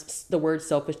sometimes the word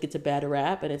selfish gets a bad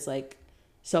rap, and it's like,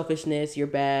 selfishness, you're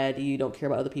bad, you don't care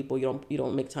about other people, you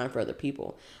don't make time for other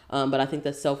people. But I think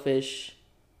that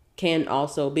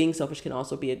being selfish can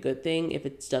also be a good thing if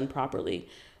it's done properly.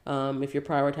 If you're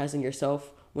prioritizing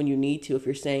yourself when you need to, if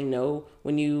you're saying no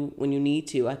when you need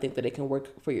to, I think that it can work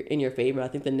in your favor. I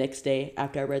think the next day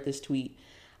after I read this tweet,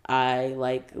 I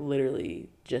literally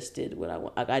just did what I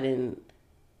want.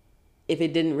 If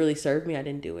it didn't really serve me, I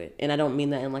didn't do it. And I don't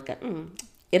mean that in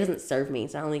it doesn't serve me,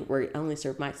 so I only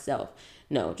serve myself.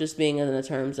 No, just being in the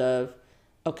terms of,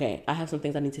 okay, I have some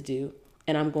things I need to do,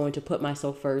 and I'm going to put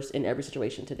myself first in every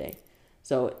situation today.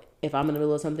 So if I'm in the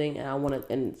middle of something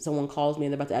and someone calls me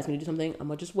and they're about to ask me to do something, I'm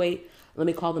gonna just wait. Let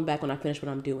me call them back when I finish what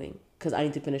I'm doing, because I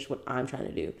need to finish what I'm trying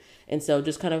to do. And so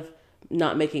just kind of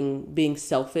not making being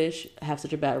selfish have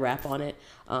such a bad rap on it,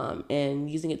 and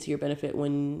using it to your benefit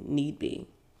when need be.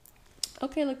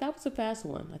 Okay, that was a fast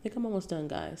one. I think I'm almost done,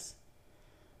 guys.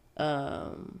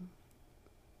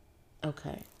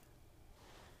 Okay.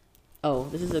 Oh,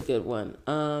 this is a good one.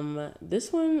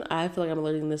 This one, I feel like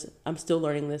I'm still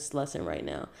learning this lesson right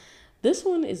now. This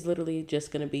one is literally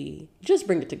just going to be, just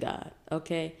bring it to God.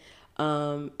 Okay.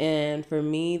 And for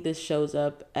me, this shows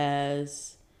up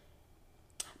as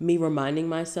me reminding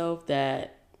myself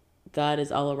that God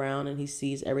is all around and he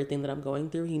sees everything that I'm going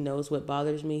through. He knows what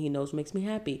bothers me. He knows what makes me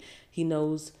happy. He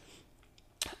knows,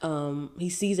 he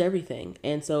sees everything.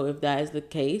 And so if that is the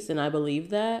case, and I believe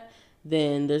that,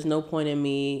 then there's no point in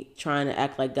me trying to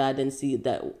act like God didn't see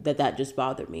that just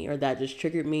bothered me, or that just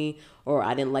triggered me, or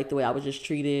I didn't like the way I was just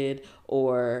treated,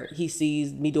 or he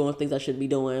sees me doing things I shouldn't be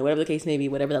doing, whatever the case may be,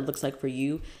 whatever that looks like for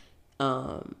you.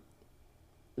 God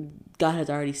has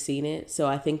already seen it. So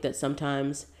I think that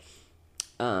sometimes,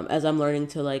 as I'm learning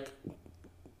to like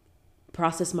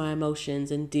process my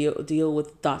emotions and deal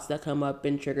with thoughts that come up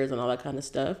and triggers and all that kind of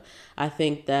stuff, I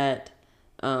think that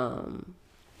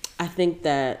I think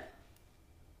that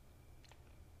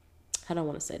I don't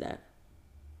want to say that.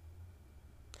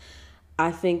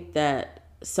 I think that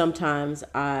sometimes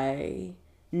I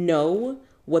know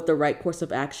what the right course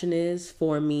of action is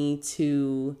for me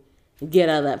to get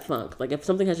out of that funk. Like if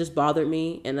something has just bothered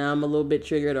me and I'm a little bit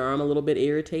triggered or I'm a little bit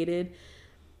irritated,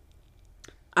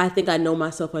 I think I know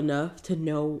myself enough to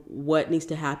know what needs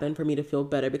to happen for me to feel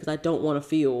better, because I don't want to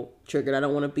feel triggered. I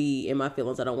don't want to be in my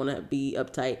feelings. I don't want to be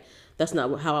uptight. That's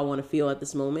not how I want to feel at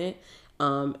this moment.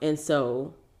 And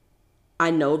so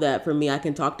I know that for me, I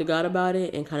can talk to God about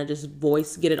it and kind of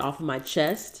just get it off of my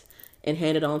chest and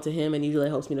hand it on to him. And usually it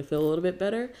helps me to feel a little bit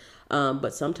better.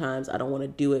 But sometimes I don't want to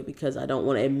do it because I don't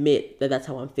want to admit that that's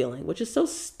how I'm feeling, which is so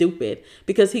stupid,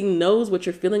 because he knows what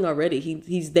you're feeling already.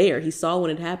 He's there. He saw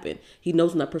when it happened. He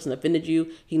knows when that person offended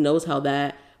you. He knows how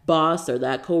that boss or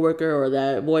that coworker or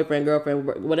that boyfriend, girlfriend,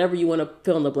 whatever you want to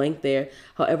fill in the blank there,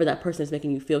 however that person is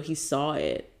making you feel, he saw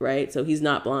it, right? So he's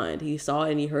not blind. He saw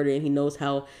it and he heard it and he knows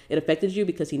how it affected you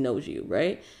because he knows you,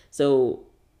 right? So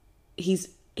he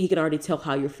can already tell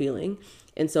how you're feeling.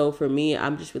 And so for me,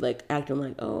 I'm just like acting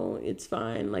like, oh, it's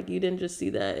fine. Like you didn't just see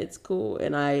that. It's cool.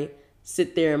 And I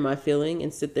sit there in my feeling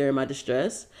and sit there in my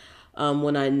distress,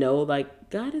 when I know like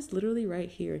God is literally right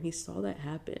here and he saw that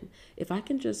happen. If I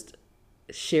can just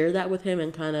share that with him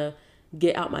and kind of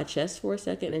get out my chest for a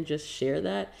second and just share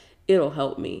that, it'll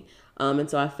help me. And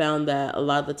so I found that a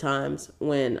lot of the times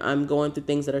when I'm going through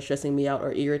things that are stressing me out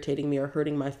or irritating me or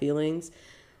hurting my feelings,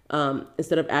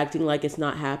 instead of acting like it's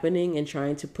not happening and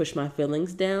trying to push my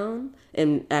feelings down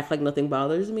and act like nothing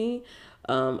bothers me,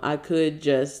 I could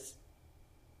just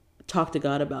talk to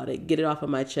God about it, get it off of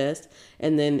my chest,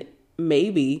 and then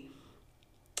maybe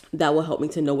that will help me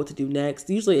to know what to do next.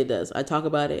 Usually it does. I talk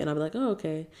about it and I'm like, oh,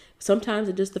 okay. Sometimes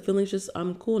the feelings just,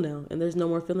 I'm cool now and there's no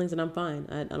more feelings and I'm fine.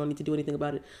 I don't need to do anything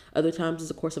about it. Other times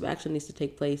there's a course of action needs to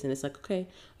take place and it's like, okay,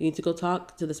 you need to go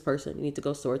talk to this person. You need to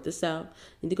go sort this out.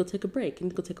 You need to go take a break. You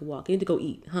need to go take a walk. You need to go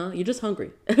eat. Huh? You're just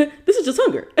hungry. This is just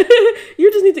hunger.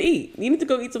 You just need to eat. You need to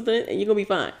go eat something and you're going to be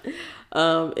fine.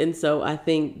 And so I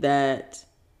think that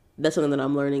that's something that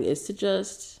I'm learning, is to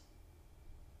just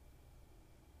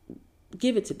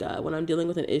give it to God. When I'm dealing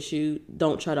with an issue,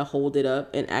 don't try to hold it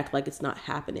up and act like it's not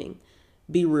happening.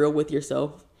 Be real with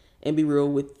yourself and be real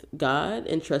with God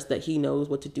and trust that he knows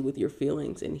what to do with your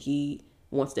feelings and he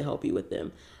wants to help you with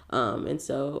them. And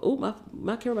so, oh,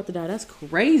 my camera about to die. That's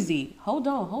crazy. Hold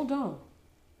on.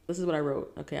 This is what I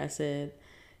wrote. Okay, I said,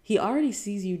 he already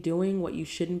sees you doing what you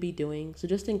shouldn't be doing. So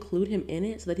just include him in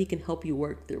it so that he can help you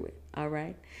work through it. All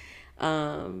right.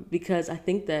 Because I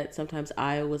think that sometimes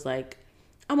I was like,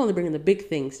 I'm only bringing the big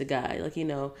things to God,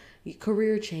 like,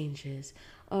 career changes,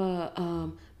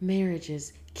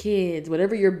 marriages, kids,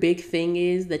 whatever your big thing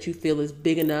is that you feel is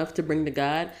big enough to bring to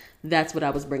God. That's what I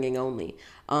was bringing only.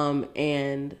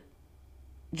 And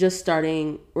just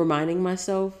starting reminding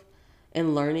myself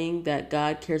and learning that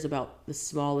God cares about the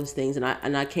smallest things. And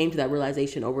I came to that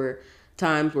realization over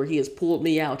times where he has pulled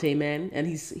me out, amen, and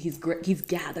he's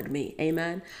gathered me,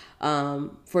 amen,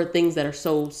 for things that are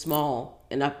so small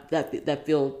and that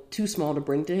feel too small to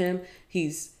bring to him.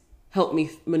 He's helped me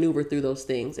maneuver through those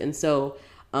things. And so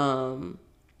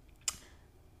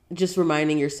just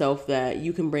reminding yourself that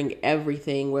you can bring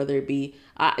everything, whether it be,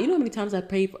 you know how many times I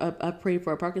prayed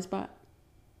for a parking spot?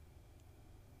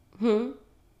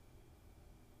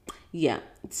 Yeah,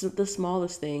 it's the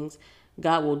smallest things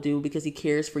God will do because he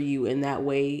cares for you in that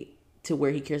way, to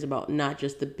where he cares about not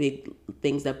just the big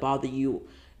things that bother you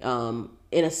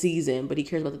in a season, but he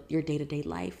cares about your day-to-day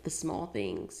life, the small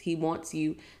things. He wants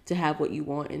you to have what you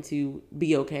want and to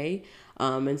be okay.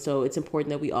 And so it's important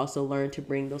that we also learn to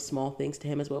bring those small things to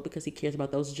him as well, because he cares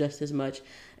about those just as much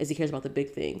as he cares about the big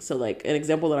things. So like an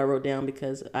example that I wrote down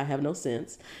because I have no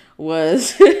sense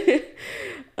was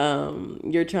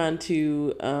you're trying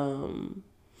to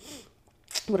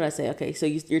what did I say? Okay, so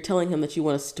you're telling him that you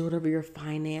want to steward over your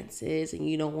finances and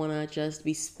you don't want to just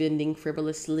be spending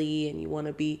frivolously, and you want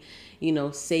to be,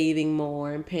 saving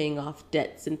more and paying off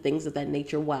debts and things of that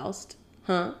nature whilst,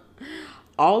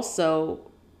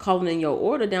 also calling in your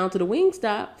order down to the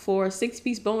Wingstop for a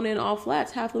 6-piece bone-in all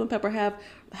flats, half lemon pepper, half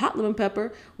hot lemon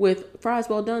pepper with fries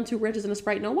well done, 2 ranches and a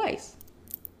Sprite, no ice.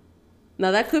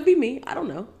 Now that could be me. I don't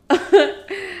know.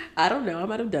 I don't know. I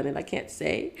might have done it. I can't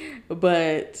say.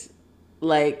 But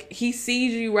like he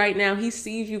sees you right now. He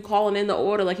sees you calling in the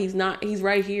order. Like he's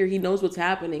right here. He knows what's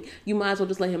happening. You might as well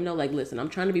just let him know, like, listen, I'm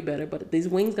trying to be better, but these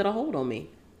wings got a hold on me.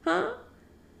 Huh?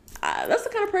 That's the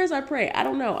kind of prayers I pray. I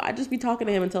don't know. I just be talking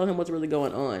to him and telling him what's really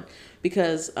going on.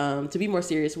 Because to be more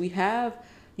serious, we have,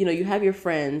 you have your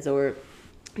friends or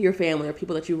your family or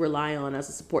people that you rely on as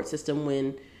a support system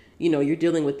when, you're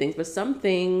dealing with things. But some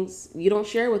things you don't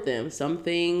share with them. Some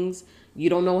things you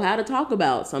don't know how to talk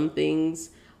about. Some things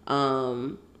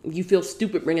you feel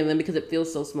stupid bringing them because it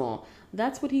feels so small.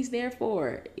 That's what he's there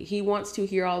for. He wants to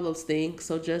hear all those things.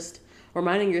 So just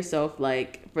reminding yourself,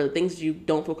 like, for the things you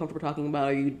don't feel comfortable talking about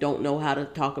or you don't know how to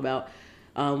talk about,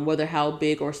 whether how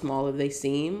big or small they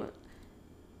seem,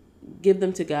 give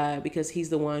them to God, because he's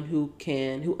the one who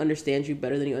understands you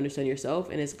better than you understand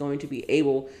yourself, and is going to be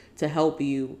able to help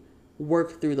you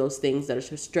work through those things that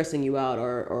are stressing you out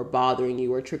or bothering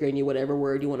you or triggering you, whatever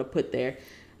word you want to put there.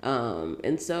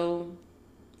 And so,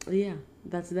 yeah,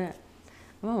 that's that.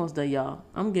 I'm almost done, y'all.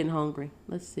 I'm getting hungry.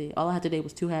 Let's see. All I had today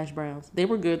was 2 hash browns. They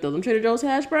were good, though. Them Trader Joe's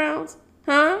hash browns,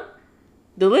 huh?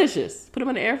 Delicious. Put them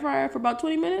in the air fryer for about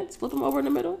 20 minutes. Flip them over in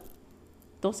the middle.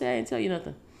 Don't say I didn't tell you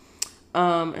nothing.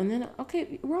 And then,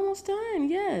 okay, we're almost done.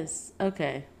 Yes.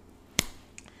 Okay.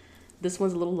 This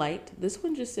one's a little light. This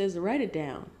one just says, write it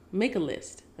down. Make a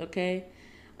list. Okay.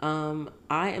 I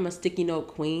am a sticky note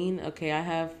queen. Okay. I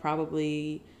have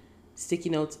probably sticky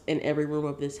notes in every room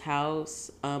of this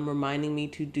house, reminding me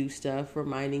to do stuff,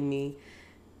 reminding me,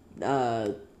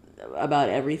 about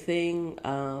everything.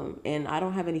 And I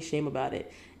don't have any shame about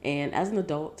it. And as an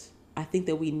adult, I think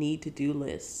that we need to do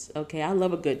lists. Okay. I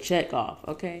love a good check off.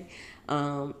 Okay.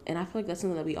 And I feel like that's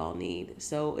something that we all need.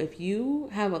 So if you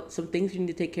have some things you need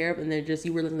to take care of and they're just,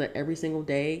 you realize that every single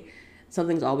day,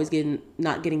 something's always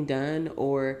not getting done,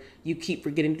 or you keep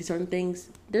forgetting to do certain things,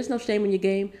 there's no shame in your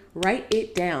game. Write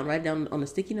it down. Write it down on a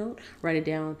sticky note. Write it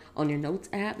down on your notes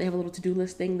app. They have a little to-do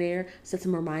list thing there. Set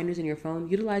some reminders in your phone.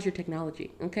 Utilize your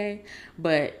technology. Okay.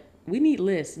 But we need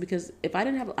lists, because if I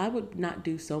didn't have, I would not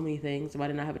do so many things if I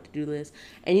did not have a to-do list.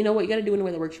 And you know what? You got to do it in a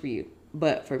way that works for you.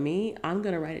 But for me, I'm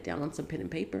going to write it down on some pen and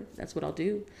paper. That's what I'll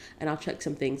do. And I'll check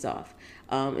some things off.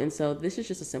 And so this is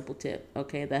just a simple tip,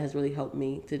 okay, that has really helped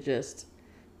me to just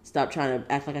stop trying to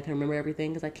act like I can remember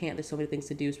everything, because I can't. There's so many things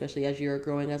to do, especially as you're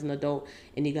growing as an adult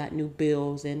and you got new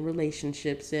bills and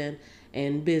relationships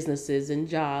and businesses and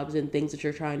jobs and things that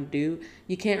you're trying to do.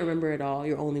 You can't remember it all.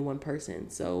 You're only one person.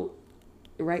 So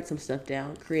write some stuff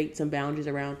down, create some boundaries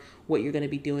around what you're going to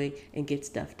be doing, and get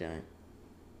stuff done.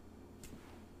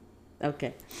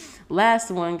 Okay. Last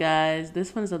one, guys.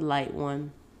 This one's a light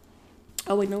one.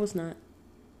 Oh, wait, no, it's not.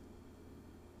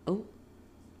 Oh,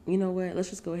 you know what?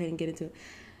 Let's just go ahead and get into it.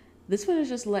 This one is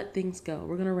just let things go.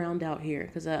 We're going to round out here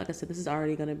because, like I said, this is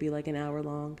already going to be like an hour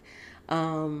long.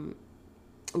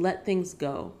 Let things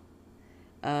go.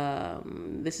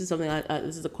 This is something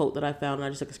this is a quote that I found, and I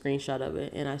just took a screenshot of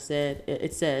it. And I said,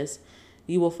 it says,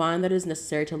 "You will find that it is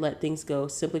necessary to let things go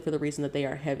simply for the reason that they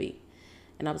are heavy."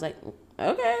 And I was like,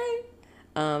 okay.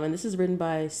 And this is written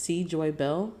by C. Joy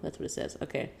Bell. That's what it says.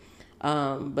 Okay.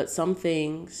 But some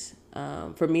things,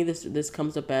 for me, this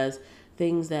comes up as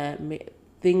things that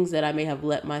I may have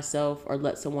let myself or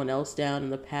let someone else down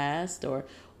in the past, or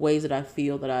ways that I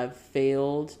feel that I've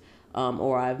failed,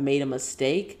 or I've made a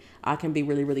mistake. I can be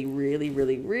really, really, really,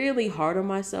 really, really hard on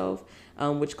myself,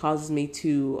 which causes me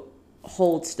to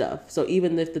hold stuff. So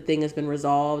even if the thing has been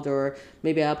resolved, or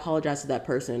maybe I apologize to that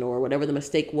person, or whatever the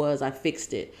mistake was, I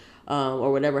fixed it,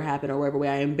 or whatever happened, or whatever way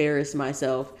I embarrassed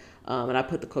myself, and I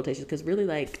put the quotations, because really,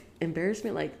 like,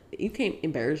 embarrassment, like, you can't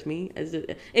embarrass me.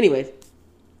 Anyways,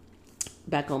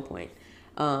 back on point.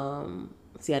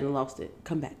 See, I done lost it.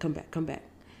 Come back.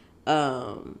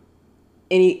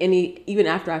 Even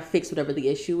after I fix whatever the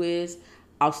issue is,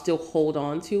 I'll still hold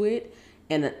on to it,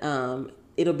 and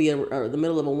it'll be the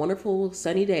middle of a wonderful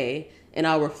sunny day, and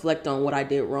I'll reflect on what I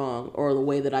did wrong, or the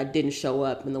way that I didn't show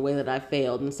up, and the way that I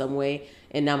failed in some way,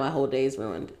 and now my whole day is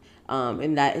ruined.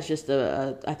 And that is just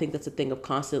I think that's a thing of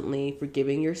constantly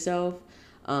forgiving yourself.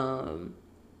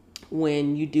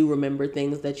 When you do remember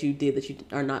things that you did that you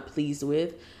are not pleased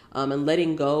with, and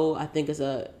letting go, I think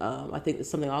I think it's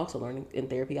something I also learned in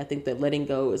therapy. I think that letting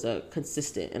go is a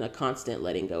consistent and a constant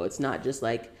letting go. It's not just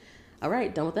like, all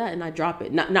right, done with that, and I drop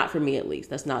it. Not for me, at least.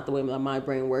 That's not the way my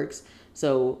brain works.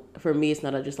 So for me, it's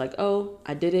not just like, oh,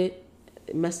 I did it,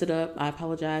 messed it up, I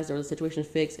apologized, or the situation's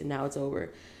fixed, and now it's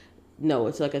over. No,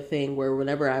 it's like a thing where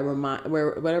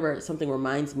whenever something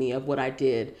reminds me of what I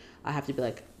did, I have to be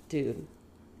like, dude,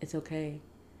 it's okay.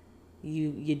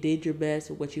 You did your best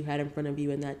with what you had in front of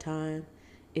you in that time.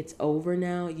 It's over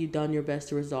now. You've done your best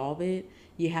to resolve it.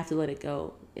 You have to let it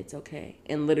go. It's okay.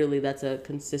 And literally, that's a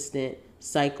consistent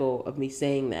cycle of me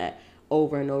saying that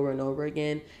over and over and over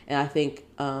again. And I think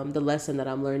the lesson that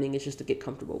I'm learning is just to get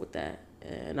comfortable with that.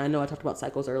 And I know I talked about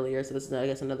cycles earlier, so this is, I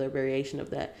guess, another variation of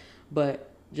that. But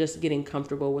just getting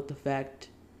comfortable with the fact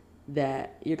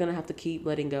that you're going to have to keep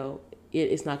letting go.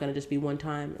 It's not going to just be one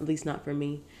time, at least not for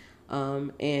me.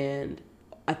 And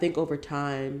I think over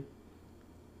time,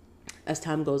 as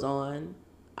time goes on,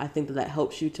 I think that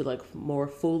helps you to like more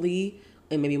fully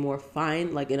and maybe more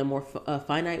fine, like in a more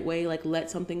finite way, like let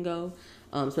something go.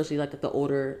 Especially like the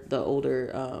longer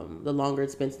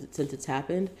it's been since it's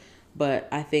happened. But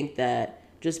I think that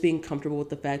just being comfortable with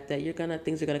the fact that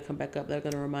things are gonna come back up. They're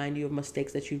gonna remind you of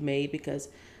mistakes that you've made, because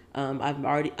I've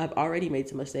already made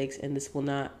some mistakes, and this will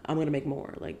not. I'm gonna make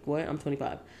more. Like what? I'm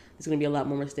 25. There's gonna be a lot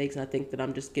more mistakes, and I think that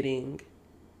I'm just getting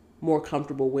more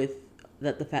comfortable with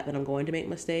the fact that I'm going to make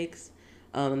mistakes,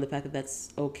 and the fact that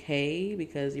that's okay,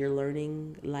 because you're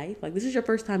learning life. Like, this is your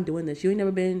first time doing this. You ain't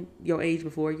never been your age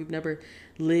before. You've never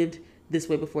lived this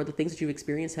way before. The things that you've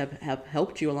experienced have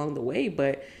helped you along the way,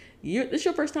 but this is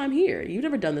your first time here. You've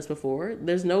never done this before.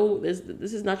 This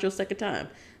is not your second time.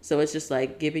 So it's just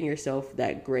like giving yourself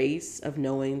that grace of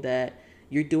knowing that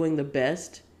you're doing the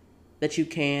best that you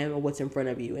can or what's in front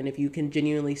of you. And if you can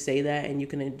genuinely say that, and you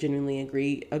can genuinely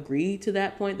agree to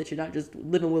that point, that you're not just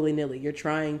living willy-nilly, you're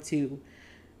trying to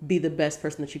be the best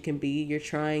person that you can be. You're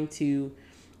trying to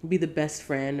be the best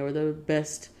friend, or the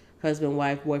best husband,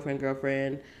 wife, boyfriend,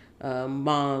 girlfriend,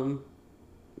 mom,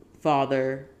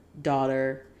 father,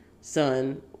 daughter,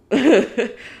 son,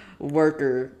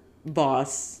 worker,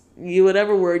 boss,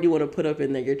 whatever word you want to put up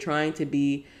in there. You're trying to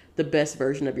be the best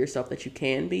version of yourself that you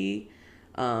can be.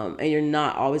 And you're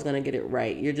not always going to get it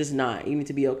right. You're just not. You need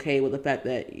to be okay with the fact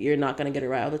that you're not going to get it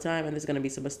right all the time. And there's going to be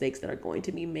some mistakes that are going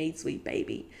to be made, sweet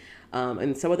baby.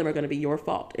 And some of them are going to be your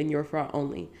fault, and your fault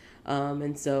only.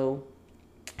 And so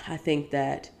I think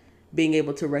that being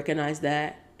able to recognize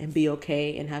that and be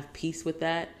okay and have peace with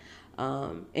that,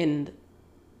 and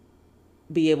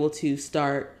be able to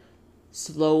start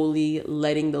slowly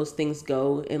letting those things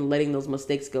go and letting those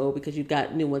mistakes go, because you've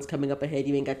got new ones coming up ahead.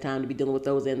 You ain't got time to be dealing with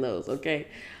those and those. Okay.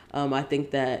 I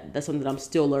think that's something that I'm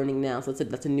still learning now. So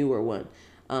that's a newer one.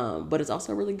 But it's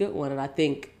also a really good one. And I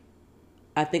think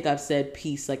I've said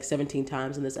peace like 17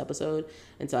 times in this episode.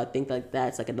 And so I think like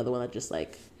that's like another one that just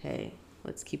like, hey,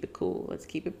 let's keep it cool. Let's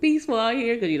keep it peaceful out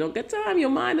here, because you don't get time. Your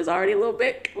mind is already a little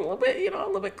bit, a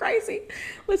little bit crazy.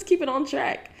 Let's keep it on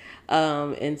track.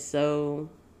 And so,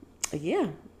 yeah,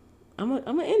 I'm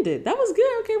gonna end it. That was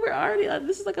good. Okay, we're already.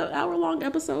 This is like an hour-long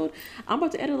episode. I'm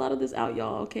about to edit a lot of this out,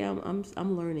 y'all. Okay,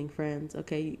 I'm learning, friends.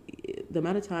 Okay, the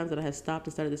amount of times that I have stopped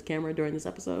and started this camera during this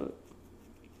episode.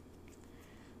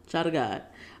 Child of God.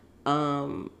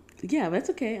 Yeah, that's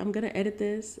okay. I'm gonna edit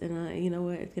this, and you know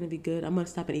what? It's gonna be good. I'm gonna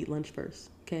stop and eat lunch first,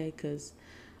 okay? Because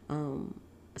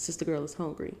sister girl is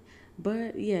hungry.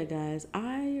 But yeah, guys,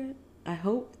 I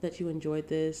hope that you enjoyed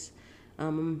this.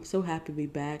 I'm so happy to be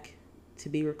back to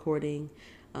be recording,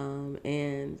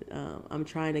 and I'm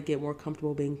trying to get more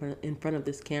comfortable being in front of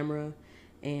this camera,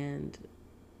 and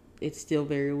it's still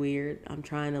very weird. I'm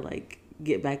trying to like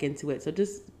get back into it. So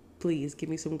just please give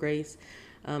me some grace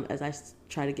as I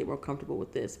try to get more comfortable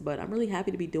with this. But I'm really happy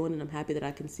to be doing it. I'm happy that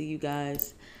I can see you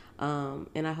guys.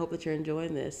 And I hope that you're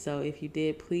enjoying this. So if you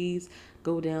did, please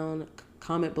go down,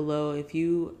 comment below. If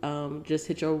you just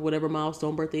hit your whatever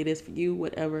milestone birthday it is for you,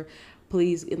 whatever,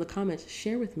 please in the comments,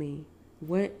 share with me.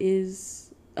 What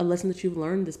is a lesson that you've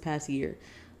learned this past year?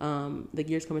 The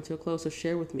year's coming to a close, so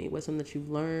share with me what's something that you've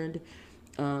learned.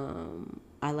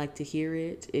 I like to hear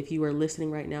it. If you are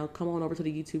listening right now, come on over to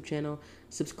the YouTube channel,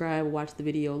 subscribe, watch the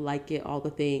video, like it, all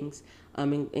the things,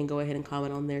 and go ahead and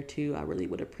comment on there too. I really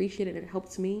would appreciate it. It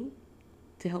helps me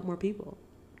to help more people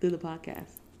through the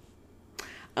podcast.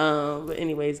 But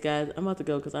anyways, guys, I'm about to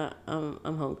go because I'm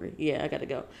hungry. Yeah, I gotta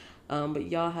go. But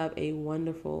y'all have a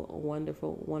wonderful,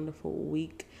 wonderful, wonderful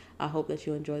week. I hope that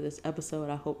you enjoy this episode.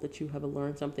 I hope that you have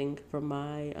learned something from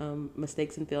my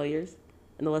mistakes and failures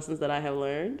and the lessons that I have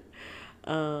learned.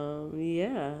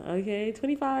 Yeah, okay,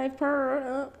 25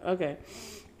 per. Okay.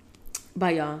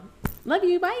 Bye, y'all. Love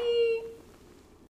you. Bye.